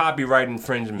bunch of copyright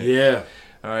infringement. Yeah.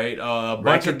 All right. A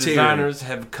bunch of designers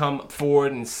have come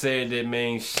forward and said that,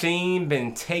 man, Sheen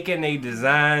been taking their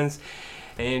designs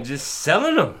and just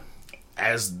selling them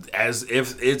As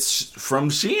if it's from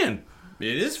Shein.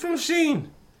 It is from Sheen.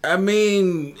 I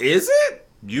mean, is it?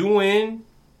 You win.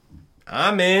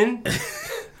 I'm in.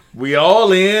 We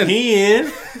all in. He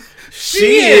in.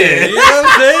 She in. You know what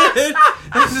I'm saying?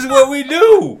 This is what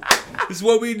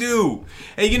we do.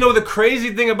 And you know the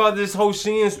crazy thing about this whole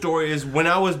Shein story is when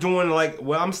I was doing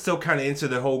I'm still kind of into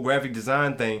the whole graphic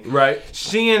design thing. Right.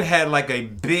 Shein had like a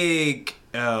big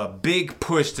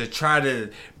push to try to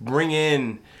bring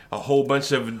in a whole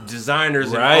bunch of designers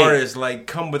and Right. artists like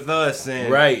come with us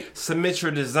and Right. submit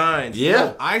your designs. Yeah.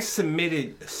 Yo, I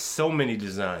submitted so many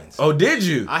designs. Oh, did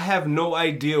you? I have no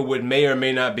idea what may or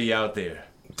may not be out there,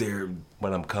 There.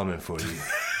 but I'm coming for you.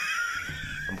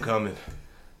 I'm coming.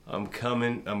 I'm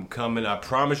coming. I'm coming. I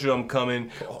promise you I'm coming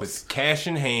with cash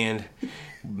in hand.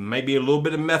 Maybe a little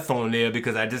bit of meth on there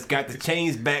because I just got the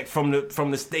chains back from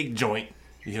the steak joint.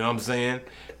 You know what I'm saying?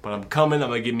 But I'm coming. I'm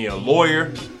going to get me a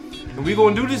lawyer. And we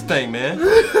going to do this thing, man.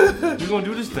 We going to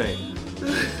do this thing.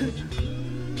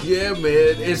 Yeah,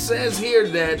 man. It says here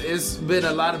that it's been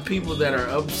a lot of people that are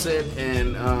upset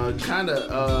and kind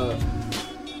of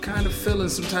feeling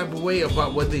some type of way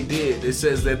about what they did. It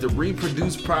says that the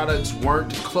reproduced products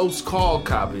weren't close call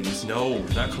copies. No,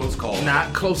 not close call.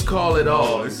 Not close call at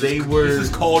all. This They is, were. This is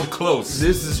called close.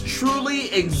 This is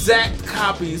truly exact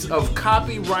copies of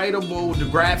copyrightable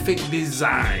graphic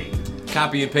design.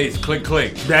 Copy and paste. Click,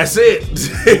 click. That's it.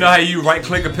 You know how you right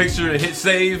click a picture and hit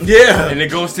save? Yeah. And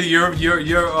it goes to your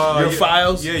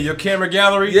files? Yeah, your camera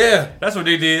gallery. Yeah. That's what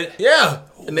they did. Yeah.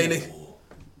 And then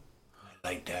I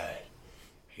like that.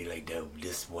 You like that?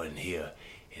 This one here.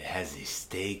 It has a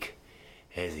steak.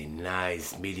 Has a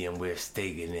nice medium rare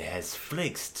steak, and it has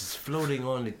flakes just floating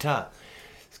on the top.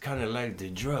 It's kind of like the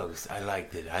drugs. I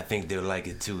liked it. I think they'll like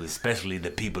it too, especially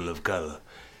the people of color,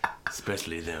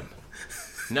 especially them.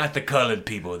 Not the colored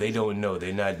people. They don't know.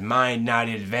 They're not mind not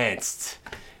advanced.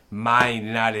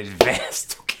 Mind not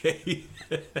advanced. Okay.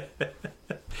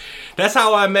 That's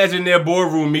how I imagine their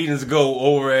boardroom meetings go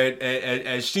over at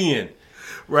Shein.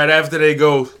 right after they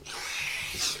go,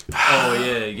 Oh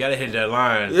yeah, you gotta hit that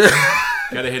line.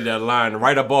 Gotta hit that line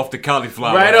right up off the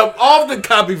cauliflower. right up off the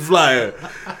copy flyer.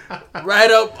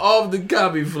 Right up off the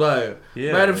copy flyer.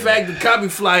 Yeah, Matter of man. fact, the copy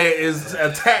flyer is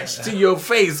attached to your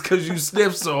face because you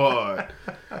sniff so hard.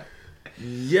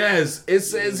 Yes, it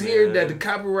says here that the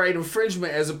copyright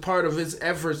infringement as a part of its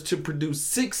efforts to produce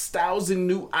 6,000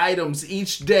 new items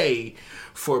each day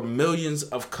for millions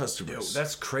of customers.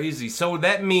 That's crazy. So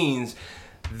that means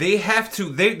they have to.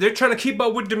 They're trying to keep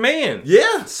up with demand.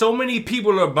 Yeah. So many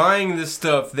people are buying this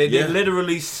stuff that Yeah. they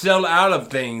literally sell out of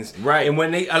things. Right. And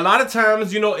when a lot of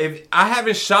times, if I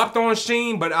haven't shopped on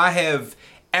Shein, but I have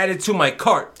added to my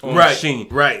cart on Right, Shein.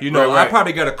 right, You know, right. I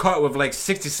probably got a cart with like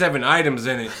 67 items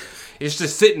in it. It's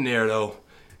just sitting there though.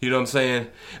 You know what I'm saying?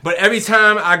 But every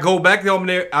time I go back up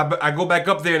there, I go back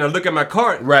up there and I look at my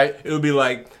cart. Right. It'll be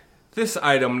like, this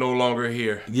item no longer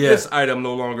here. Yeah. This item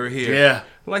no longer here. Yeah.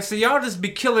 Like, so y'all just be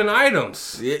killing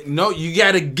items. No, you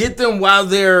got to get them while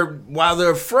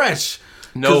they're fresh.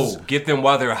 No, get them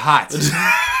while they're hot.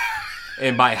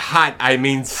 And by hot, I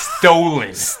mean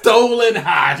stolen. Stolen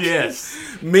hot. Yes.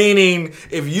 Meaning,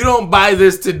 if you don't buy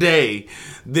this today,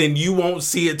 then you won't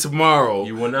see it tomorrow.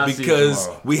 You will not see it because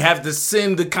tomorrow. we have to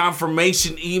send the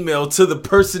confirmation email to the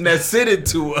person that sent it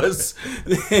to us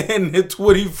in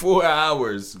 24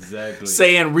 hours. Exactly.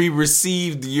 Saying we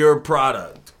received your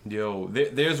product. Yo,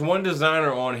 there's one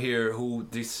designer on here who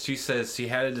she says she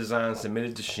had a design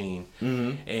submitted to Shein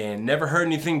and never heard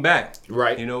anything back.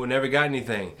 Right. Never got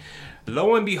anything.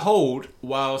 Lo and behold,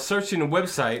 while searching the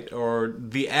website or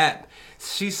the app,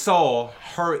 she saw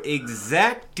her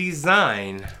exact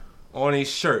design on a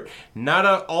shirt. Not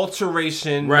an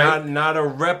alteration, Right. not a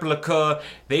replica.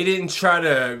 They didn't try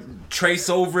to trace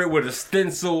over it with a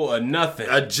stencil or nothing.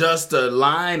 Adjust a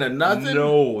line or nothing?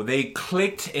 No, they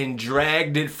clicked and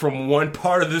dragged it from one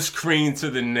part of the screen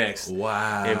to the next.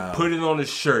 Wow. And put it on the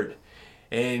shirt.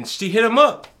 And she hit him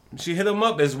up. She hit him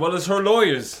up as well as her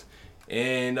lawyers.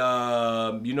 And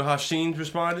you know how Shein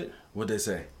responded? What'd they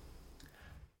say?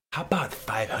 How about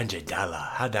 $500?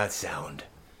 How'd that sound?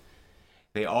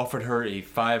 They offered her a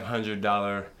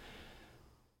 $500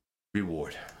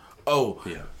 reward. Oh,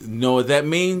 Yeah. know what that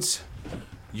means?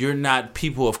 You're not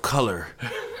people of color.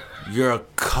 You're a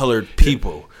colored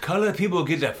people. Colored people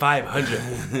get the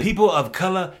 500. People of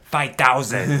color,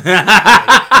 5,000.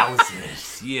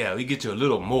 5,000. Yeah, we get you a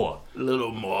little more. A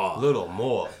little more. A little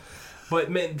more. But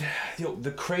man,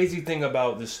 the crazy thing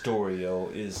about this story,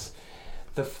 is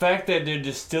the fact that they're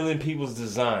just stealing people's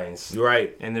designs.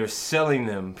 Right. And they're selling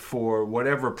them for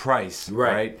whatever price,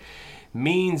 right?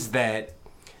 Means that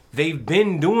they've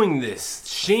been doing this.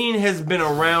 Shein has been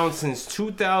around since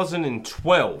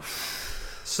 2012.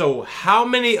 So how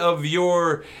many of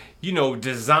your,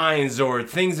 designs or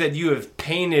things that you have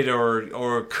painted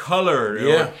or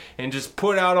colored and just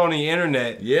put out on the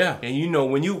internet? Yeah.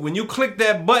 And when you click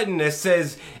that button that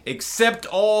says accept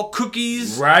all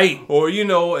cookies, Right. or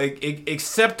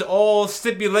accept all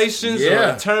stipulations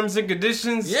Yeah. or terms and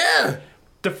conditions, Yeah.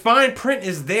 the fine print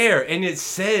is there and it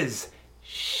says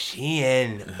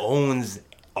Shein owns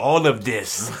all of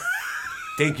this.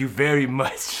 Thank you very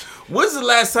much. When's the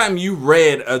last time you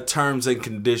read a terms and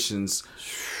conditions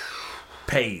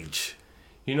page?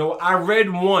 You know, I read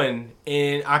one,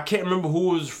 and I can't remember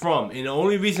who it was from. And the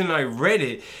only reason I read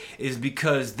it is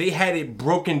because they had it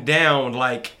broken down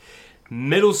like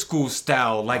middle school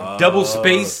style, like double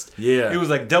spaced. Yeah. It was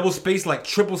like double spaced, like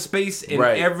triple space, and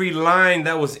Right. every line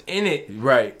that was in it,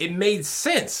 Right. it made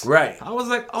sense. Right. I was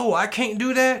like, oh, I can't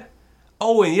do that?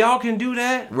 Oh, and y'all can do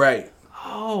that? Right.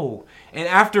 Oh. And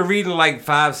after reading like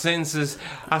 5 sentences,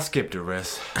 I skipped the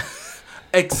rest.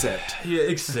 Except. Yeah,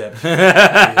 except.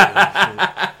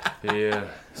 Yeah.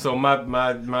 So my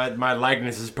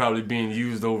likeness is probably being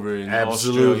used over in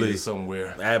Australia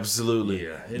somewhere. Absolutely.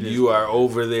 Yeah, You are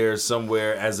over there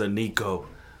somewhere as a Nico.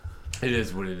 It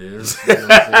is what it is. You know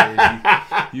what I'm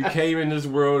saying? You came in this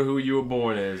world who you were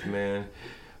born as, man.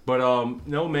 But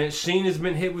no, man. Sheen has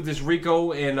been hit with this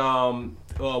RICO, and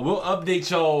we'll update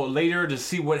y'all later to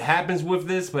see what happens with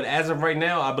this. But as of right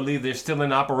now, I believe they're still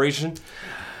in operation.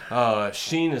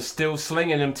 Sheen is still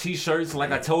slinging them T-shirts.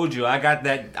 Like I told you, I got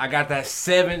that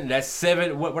seven.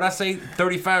 What I say?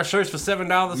 35 shirts for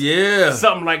 $7. Yeah.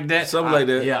 Something like that. Something like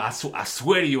that. Yeah, I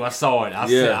swear to you, I saw it.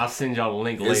 I'll send y'all a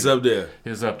link later. It's up there.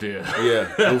 It's up there.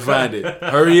 Yeah, go find it.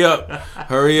 Hurry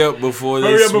up before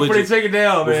they Before they take it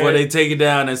down, man. Before they take it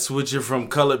down and switch it from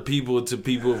colored people to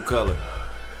people of color.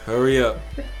 Hurry up.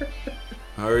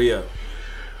 Hurry up.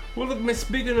 Well, look, man,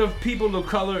 speaking of people of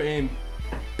color and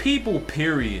people,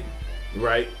 period.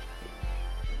 Right.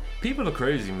 People are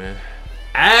crazy, man.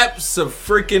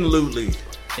 Abso-freaking-lutely.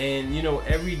 And, you know,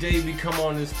 every day we come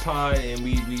on this pod and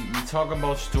we talk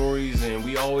about stories, and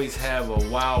we always have a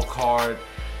wild card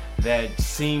that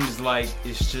seems like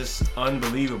it's just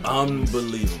unbelievable.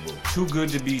 Unbelievable. Too good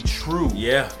to be true.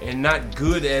 Yeah. And not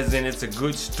good as in it's a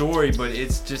good story, but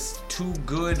it's just too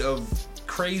good of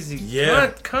crazy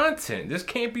content. This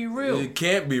can't be real. It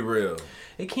can't be real.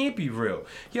 It can't be real.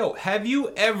 Yo, have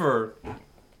you ever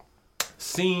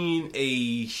seen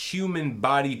a human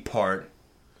body part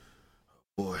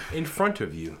in front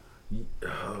of you?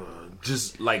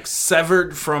 Just like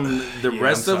severed from the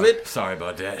rest of it? Sorry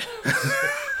about that.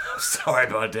 Sorry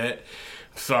about that.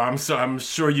 I'm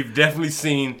sure you've definitely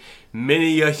seen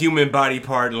many a human body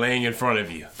part laying in front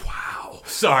of you. Wow.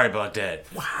 Sorry about that.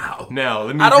 Wow. Now,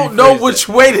 let me I don't know rephrase which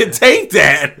that. way to take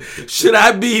that. Should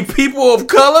I be people of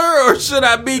color or should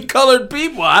I be colored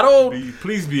people? I don't.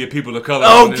 Please be a people of color.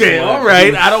 on this Okay, one. all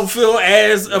right. I don't feel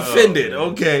as offended.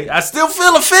 Okay. I still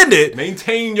feel offended.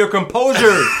 Maintain your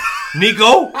composure,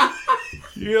 Nico.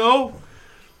 You know?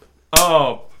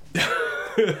 Oh.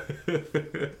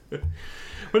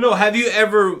 But no, have you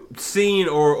ever seen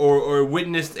or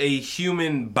witnessed a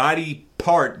human body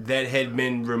part that had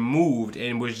been removed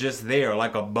and was just there,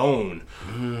 like a bone?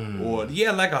 Or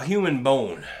like a human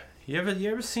bone. You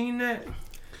ever seen that?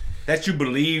 That you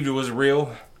believed it was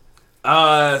real?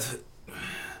 I've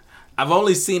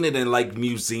only seen it in like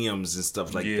museums and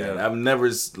stuff like that. I've never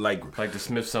like the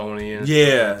Smithsonian.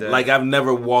 Yeah, stuff like I've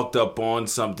never walked up on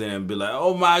something and be like,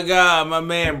 "Oh my God, my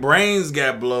man brains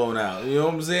got blown out." You know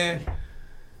what I'm saying?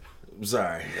 I'm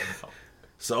sorry.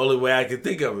 It's the only way I can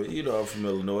think of it. You know, I'm from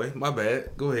Illinois. My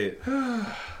bad. Go ahead.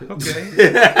 Okay.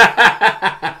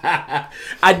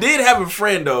 I did have a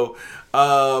friend though.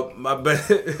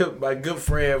 My good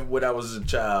friend when I was a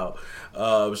child.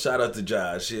 Shout out to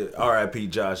Josh. R.I.P.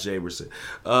 Josh Jamerson.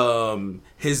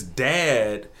 His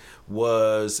dad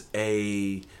was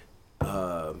a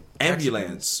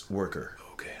ambulance worker.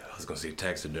 Okay, I was gonna say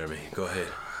taxidermy. Go ahead.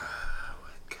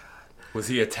 Was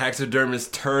he a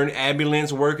taxidermist turned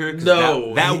ambulance worker?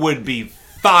 No. That would be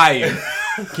fire.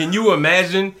 Can you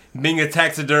imagine being a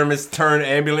taxidermist turned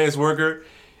ambulance worker?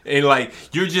 And like,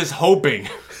 you're just hoping.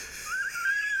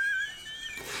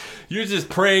 You're just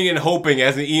praying and hoping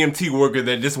as an EMT worker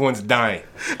that this one's dying.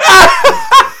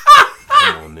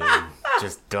 Come on, man.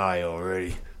 Just die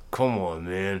already. Come on,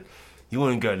 man. You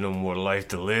ain't got no more life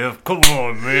to live. Come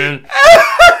on, man.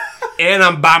 And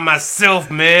I'm by myself,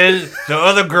 man. The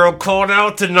other girl called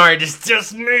out tonight. It's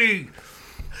just me.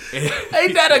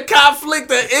 Ain't that a conflict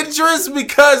of interest?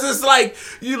 Because it's like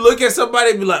you look at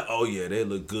somebody and be like, "Oh yeah, they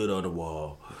look good on the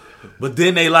wall," but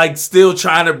then they like still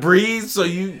trying to breathe. So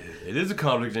you, it is a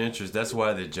conflict of interest. That's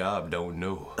why the job don't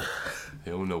know. They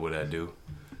don't know what I do.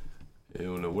 They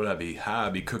don't know what how I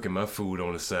be cooking my food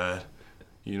on the side.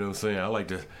 You know what I'm saying?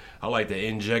 I like to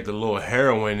inject a little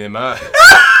heroin in my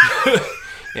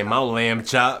in my lamb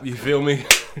chop. You feel me?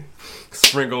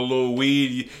 Sprinkle a little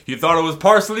weed. You thought it was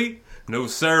parsley? No,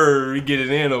 sir. We get it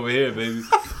in over here, baby.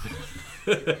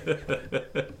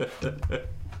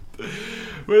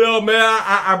 Well, man,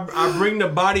 I bring the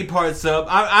body parts up.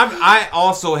 I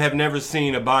also have never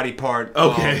seen a body part.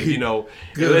 Okay.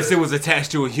 Good. Unless Unless it was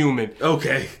attached to a human.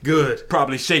 Okay, good.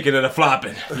 Probably shaking and a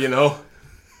flopping.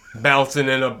 Bouncing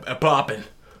and a plopping.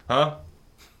 Huh?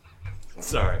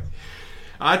 Sorry.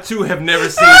 I too have never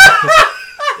seen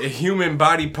a human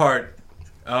body part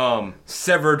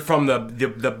severed from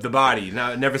the body.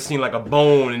 Now, I've never seen like a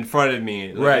bone in front of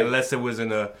me, right? Unless it was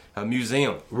in a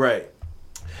museum, right?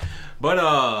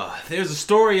 But there's a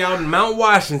story out in Mount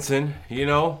Washington.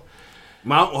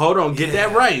 Hold on, get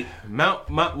that right. Mount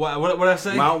what I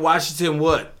say? Mount Washington,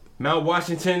 what? Mount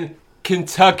Washington,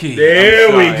 Kentucky.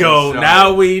 There we go.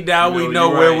 Now we know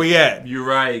where we at. You're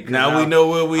right. Now we know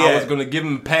where we at. I was gonna give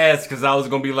him a pass because I was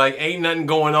gonna be like, ain't nothing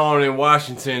going on in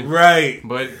Washington. Right.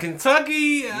 But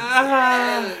Kentucky,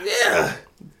 yeah.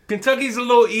 Kentucky's a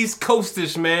little East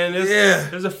Coastish, man.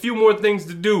 There's a few more things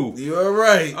to do. You're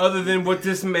right. Other than what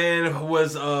this man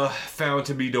was found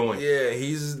to be doing. Yeah,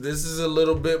 this is a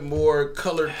little bit more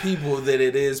colored people than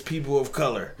it is people of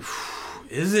color.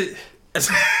 Is it?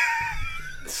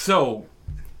 So,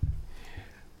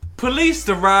 police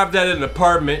arrived at an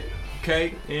apartment,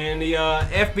 okay, and the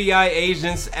FBI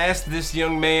agents asked this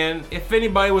young man if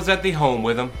anybody was at the home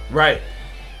with him. Right.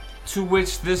 To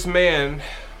which this man,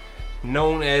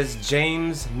 known as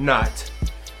James Knott,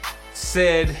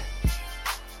 said,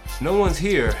 "No one's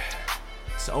here.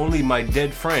 It's only my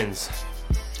dead friends.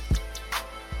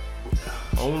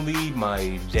 Only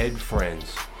my dead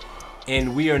friends."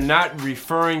 And we are not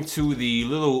referring to the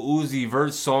little Uzi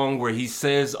Vert song where he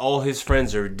says all his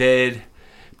friends are dead,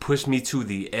 push me to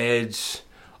the edge,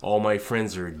 all my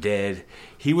friends are dead.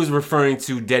 He was referring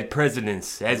to dead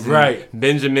presidents, as in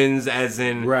Benjamins, as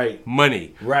in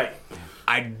money. Right.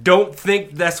 I don't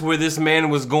think that's where this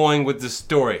man was going with the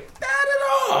story. Not at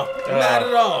all. Not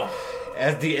at all.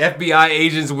 As the FBI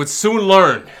agents would soon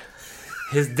learn,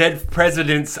 his dead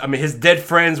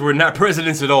friends were not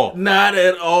presidents at all. Not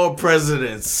at all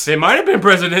presidents. They might have been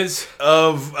presidents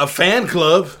of a fan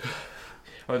club.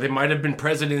 Or they might have been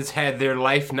presidents had their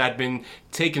life not been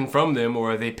taken from them,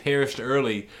 or they perished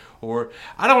early, or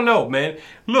I don't know, man.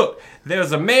 Look,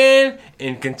 there's a man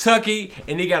in Kentucky,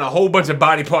 and he got a whole bunch of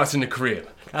body parts in the crib.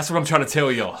 That's what I'm trying to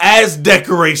tell y'all. As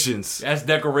decorations. As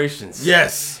decorations.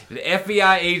 Yes. The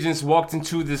FBI agents walked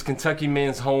into this Kentucky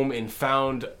man's home and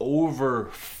found over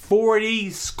 40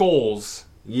 skulls.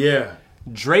 Yeah.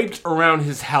 Draped around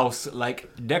his house like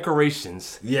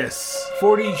decorations. Yes.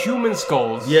 40 human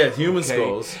skulls. Yeah, human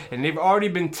skulls. And they've already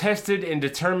been tested and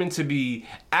determined to be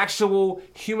actual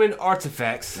human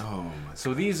artifacts. Oh my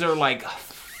So these are like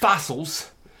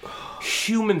fossils.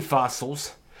 Human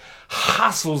fossils.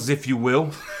 Hossels, if you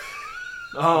will.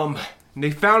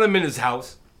 They found him in his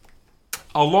house,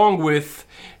 along with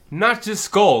not just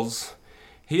skulls.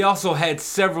 He also had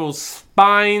several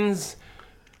spines,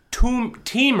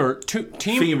 femurs,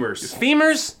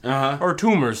 or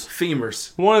tumors,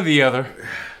 femurs, one or the other,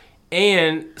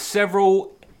 and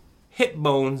several hip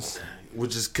bones,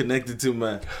 which is connected to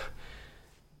my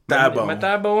thigh bone. My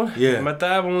thigh bone. Yeah, my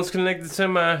thigh bone is connected to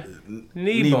my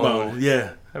knee bone.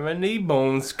 Yeah. And my knee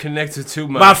bone's connected to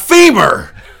my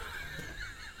femur,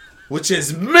 which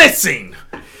is missing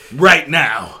right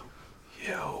now.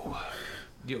 Yo,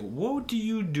 what do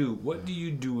you do? What do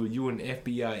you do if you're an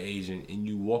FBI agent and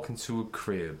you walk into a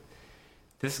crib?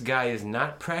 This guy is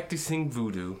not practicing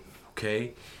voodoo,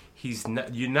 okay? He's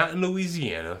not. You're not in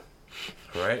Louisiana,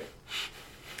 right?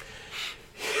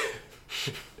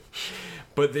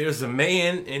 But there's a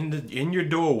man in your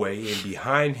doorway, and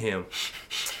behind him,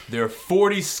 there are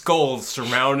 40 skulls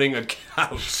surrounding a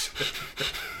couch.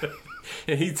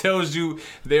 And he tells you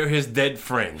they're his dead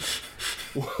friends.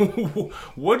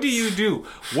 What do you do?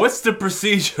 What's the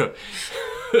procedure?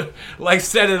 Like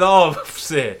Set It Off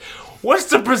said. What's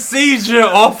the procedure,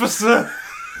 officer?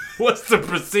 What's the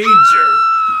procedure?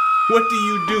 What do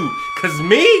you do? 'Cause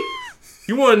me?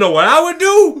 You want to know what I would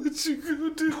do? What you gonna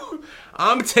do?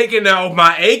 I'm taking out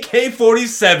my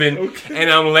AK-47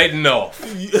 and I'm letting off.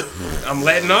 I'm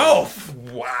letting off.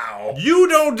 Wow. You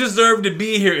don't deserve to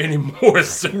be here anymore,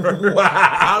 sir. Wow.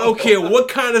 I don't care what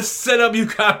kind of setup you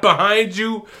got behind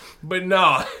you, but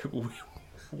nah,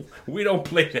 we don't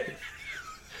play that.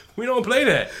 We don't play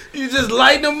that. You just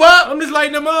lighting them up? I'm just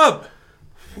lighting them up.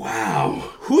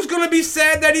 Wow. Who's gonna be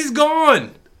sad that he's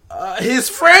gone? His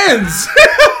friends.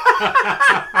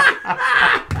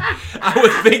 I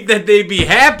would think that they'd be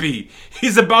happy.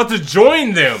 He's about to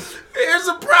join them. Here's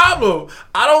a problem.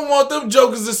 I don't want them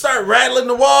jokers to start rattling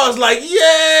the walls like,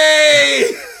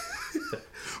 yay!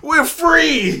 We're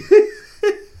free.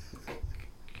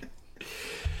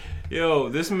 Yo,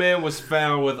 this man was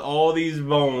found with all these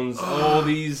bones, all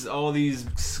these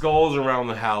skulls around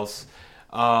the house,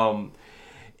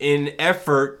 in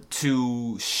effort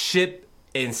to ship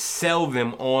and sell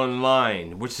them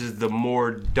online, which is the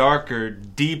more darker,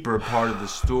 deeper part of the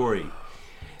story.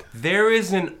 There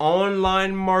is an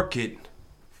online market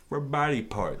for body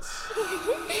parts.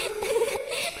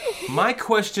 My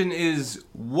question is,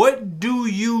 what do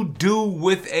you do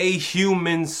with a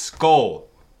human skull?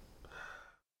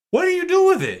 What do you do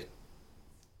with it?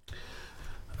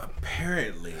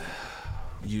 Apparently,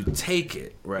 you take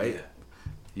it, right?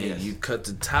 Yes. And you cut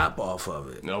the top off of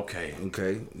it. Okay. You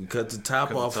cut the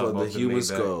top off of the human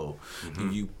skull.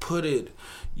 And you put it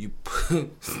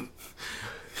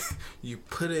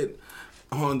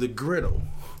on the griddle.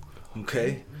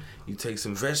 Okay? You take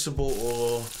some vegetable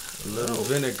oil, a little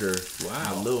vinegar,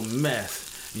 and a little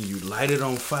meth, and you light it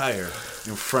on fire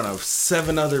in front of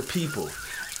 7 other people.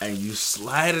 And you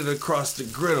slide it across the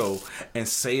griddle and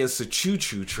say it's a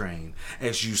choo-choo train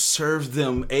as you serve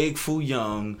them egg foo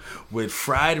young with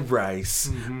fried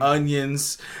rice,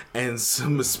 onions, and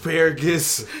some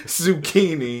asparagus,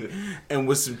 zucchini, and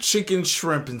with some chicken,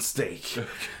 shrimp, and steak.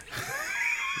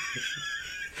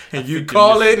 And you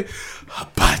call it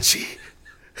hibachi.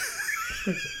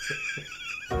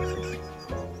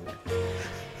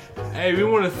 Hey, we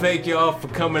want to thank y'all for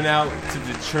coming out to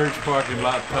the Church Parking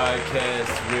Lot Podcast,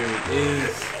 where it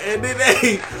is And it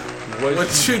ain't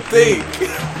what you think.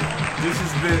 This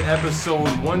has been episode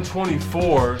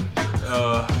 124.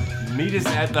 Meet us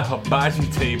at the hibachi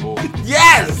table.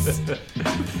 Yes!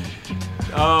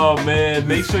 Oh man,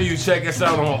 make sure you check us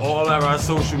out on all of our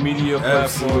social media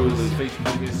platforms. Absolutely.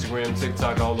 Facebook, Instagram,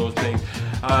 TikTok, all those things.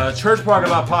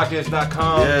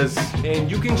 ChurchParkingLotPodcast.com. Yes.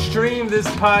 And you can stream this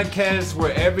podcast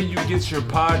wherever you get your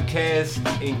podcasts,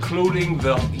 including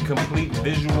the complete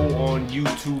visual on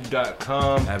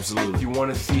YouTube.com. Absolutely. If you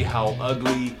want to see how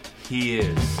ugly he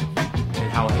is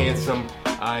and how handsome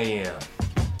I am.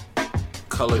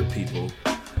 Colored people.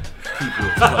 People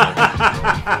of color.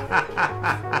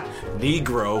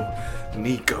 Negro.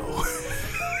 Nico.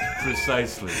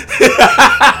 Precisely.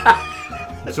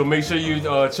 So make sure you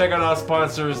check out our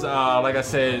sponsors. Like I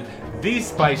said,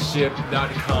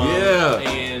 TheSpiceShip.com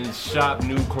and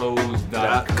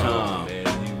ShopNewClothes.com.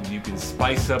 And you can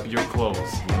spice up your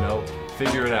clothes. You know,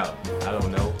 figure it out. I don't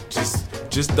know. Just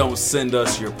don't send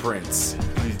us your prints.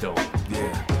 Please don't.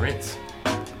 Yeah. Prints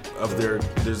of their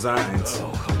designs.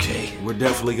 Oh, okay. We're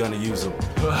definitely gonna use them.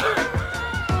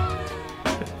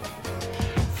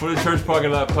 For the Church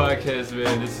Parking Lot Podcast,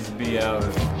 man, this is B out.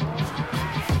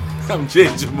 I'm Jay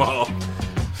Jamal.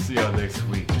 See y'all next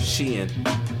week. Sheehan.